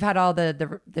 but you've had all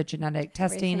the genetic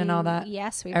testing and all that.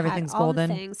 Yes, everything's had all golden.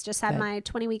 The things. Just had my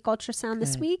 20-week ultrasound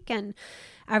this week, and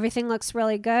everything looks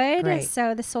really good. Great.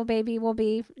 So this little baby will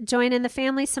be joining the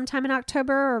family sometime in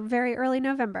October or very early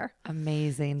November.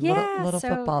 Amazing. Little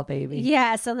football baby.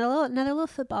 Yeah. So another little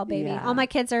football baby. Yeah. All my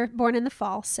kids are born in the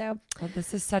fall. So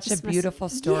this is such a beautiful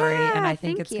story. And I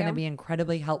think it's going to be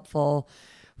incredibly helpful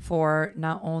for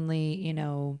not only, you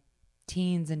know,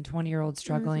 teens and 20-year-olds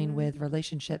struggling with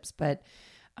relationships, but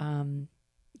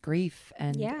grief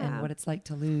and what it's like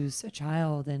to lose a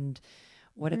child and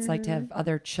what it's like to have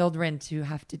other children to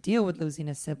have to deal with losing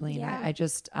a sibling. Yeah.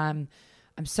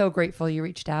 I'm so grateful you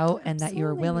reached out and that you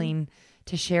were willing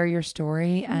to share your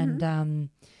story. And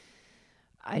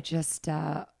I just,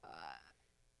 I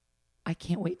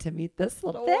can't wait to meet this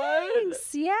little one.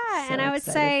 Yeah. So and I would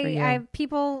say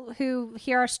people who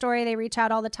hear our story, they reach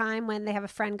out all the time when they have a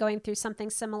friend going through something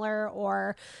similar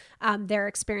or they're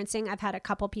experiencing. I've had a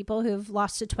couple people who've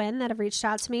lost a twin that have reached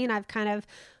out to me, and I've kind of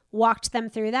walked them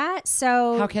through that.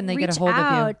 So how can they get a hold of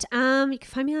you? You can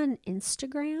find me on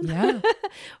Instagram.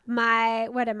 Yeah.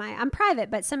 What am I? I'm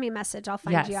private, but send me a message. I'll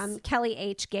find you. I'm Kelly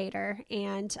H. Gator,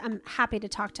 and I'm happy to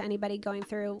talk to anybody going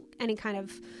through any kind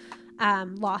of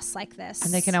loss like this.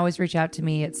 And they can always reach out to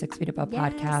me at 6 Feet Above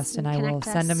Podcast, and I will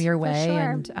send them your way.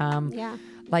 Sure. And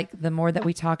like the more that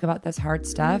we talk about this hard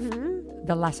stuff,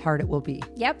 the less hard it will be.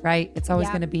 Yep. Right? It's always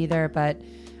going to be there, but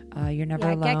you're never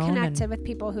alone. Get connected with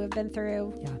people who have been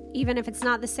through, even if it's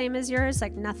not the same as yours,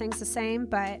 like nothing's the same,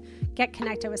 but get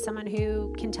connected with someone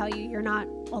who can tell you you're not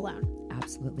alone.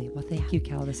 Absolutely. Well, thank you,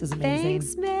 Kel. This is amazing.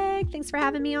 Thanks, Meg. Thanks for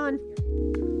having me on.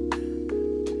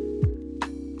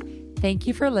 Thank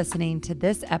you for listening to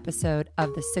this episode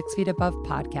of the 6 Feet Above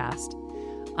podcast.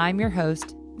 I'm your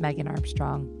host, Megan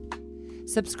Armstrong.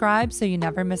 Subscribe so you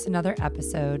never miss another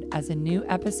episode, as a new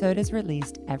episode is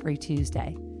released every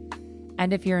Tuesday.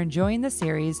 And if you're enjoying the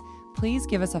series, please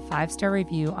give us a 5-star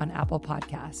review on Apple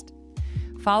Podcast.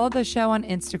 Follow the show on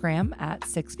Instagram at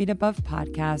 6 Feet Above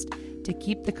Podcast to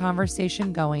keep the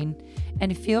conversation going,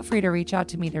 and feel free to reach out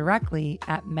to me directly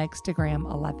at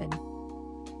Megstagram11.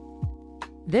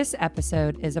 This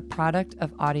episode is a product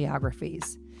of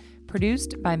Audiographies,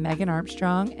 produced by Megan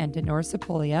Armstrong and Denora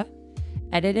Sepolia,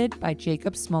 edited by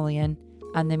Jacob Smolian,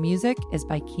 and the music is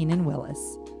by Keenan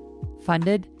Willis.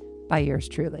 Funded by yours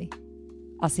truly.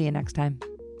 I'll see you next time.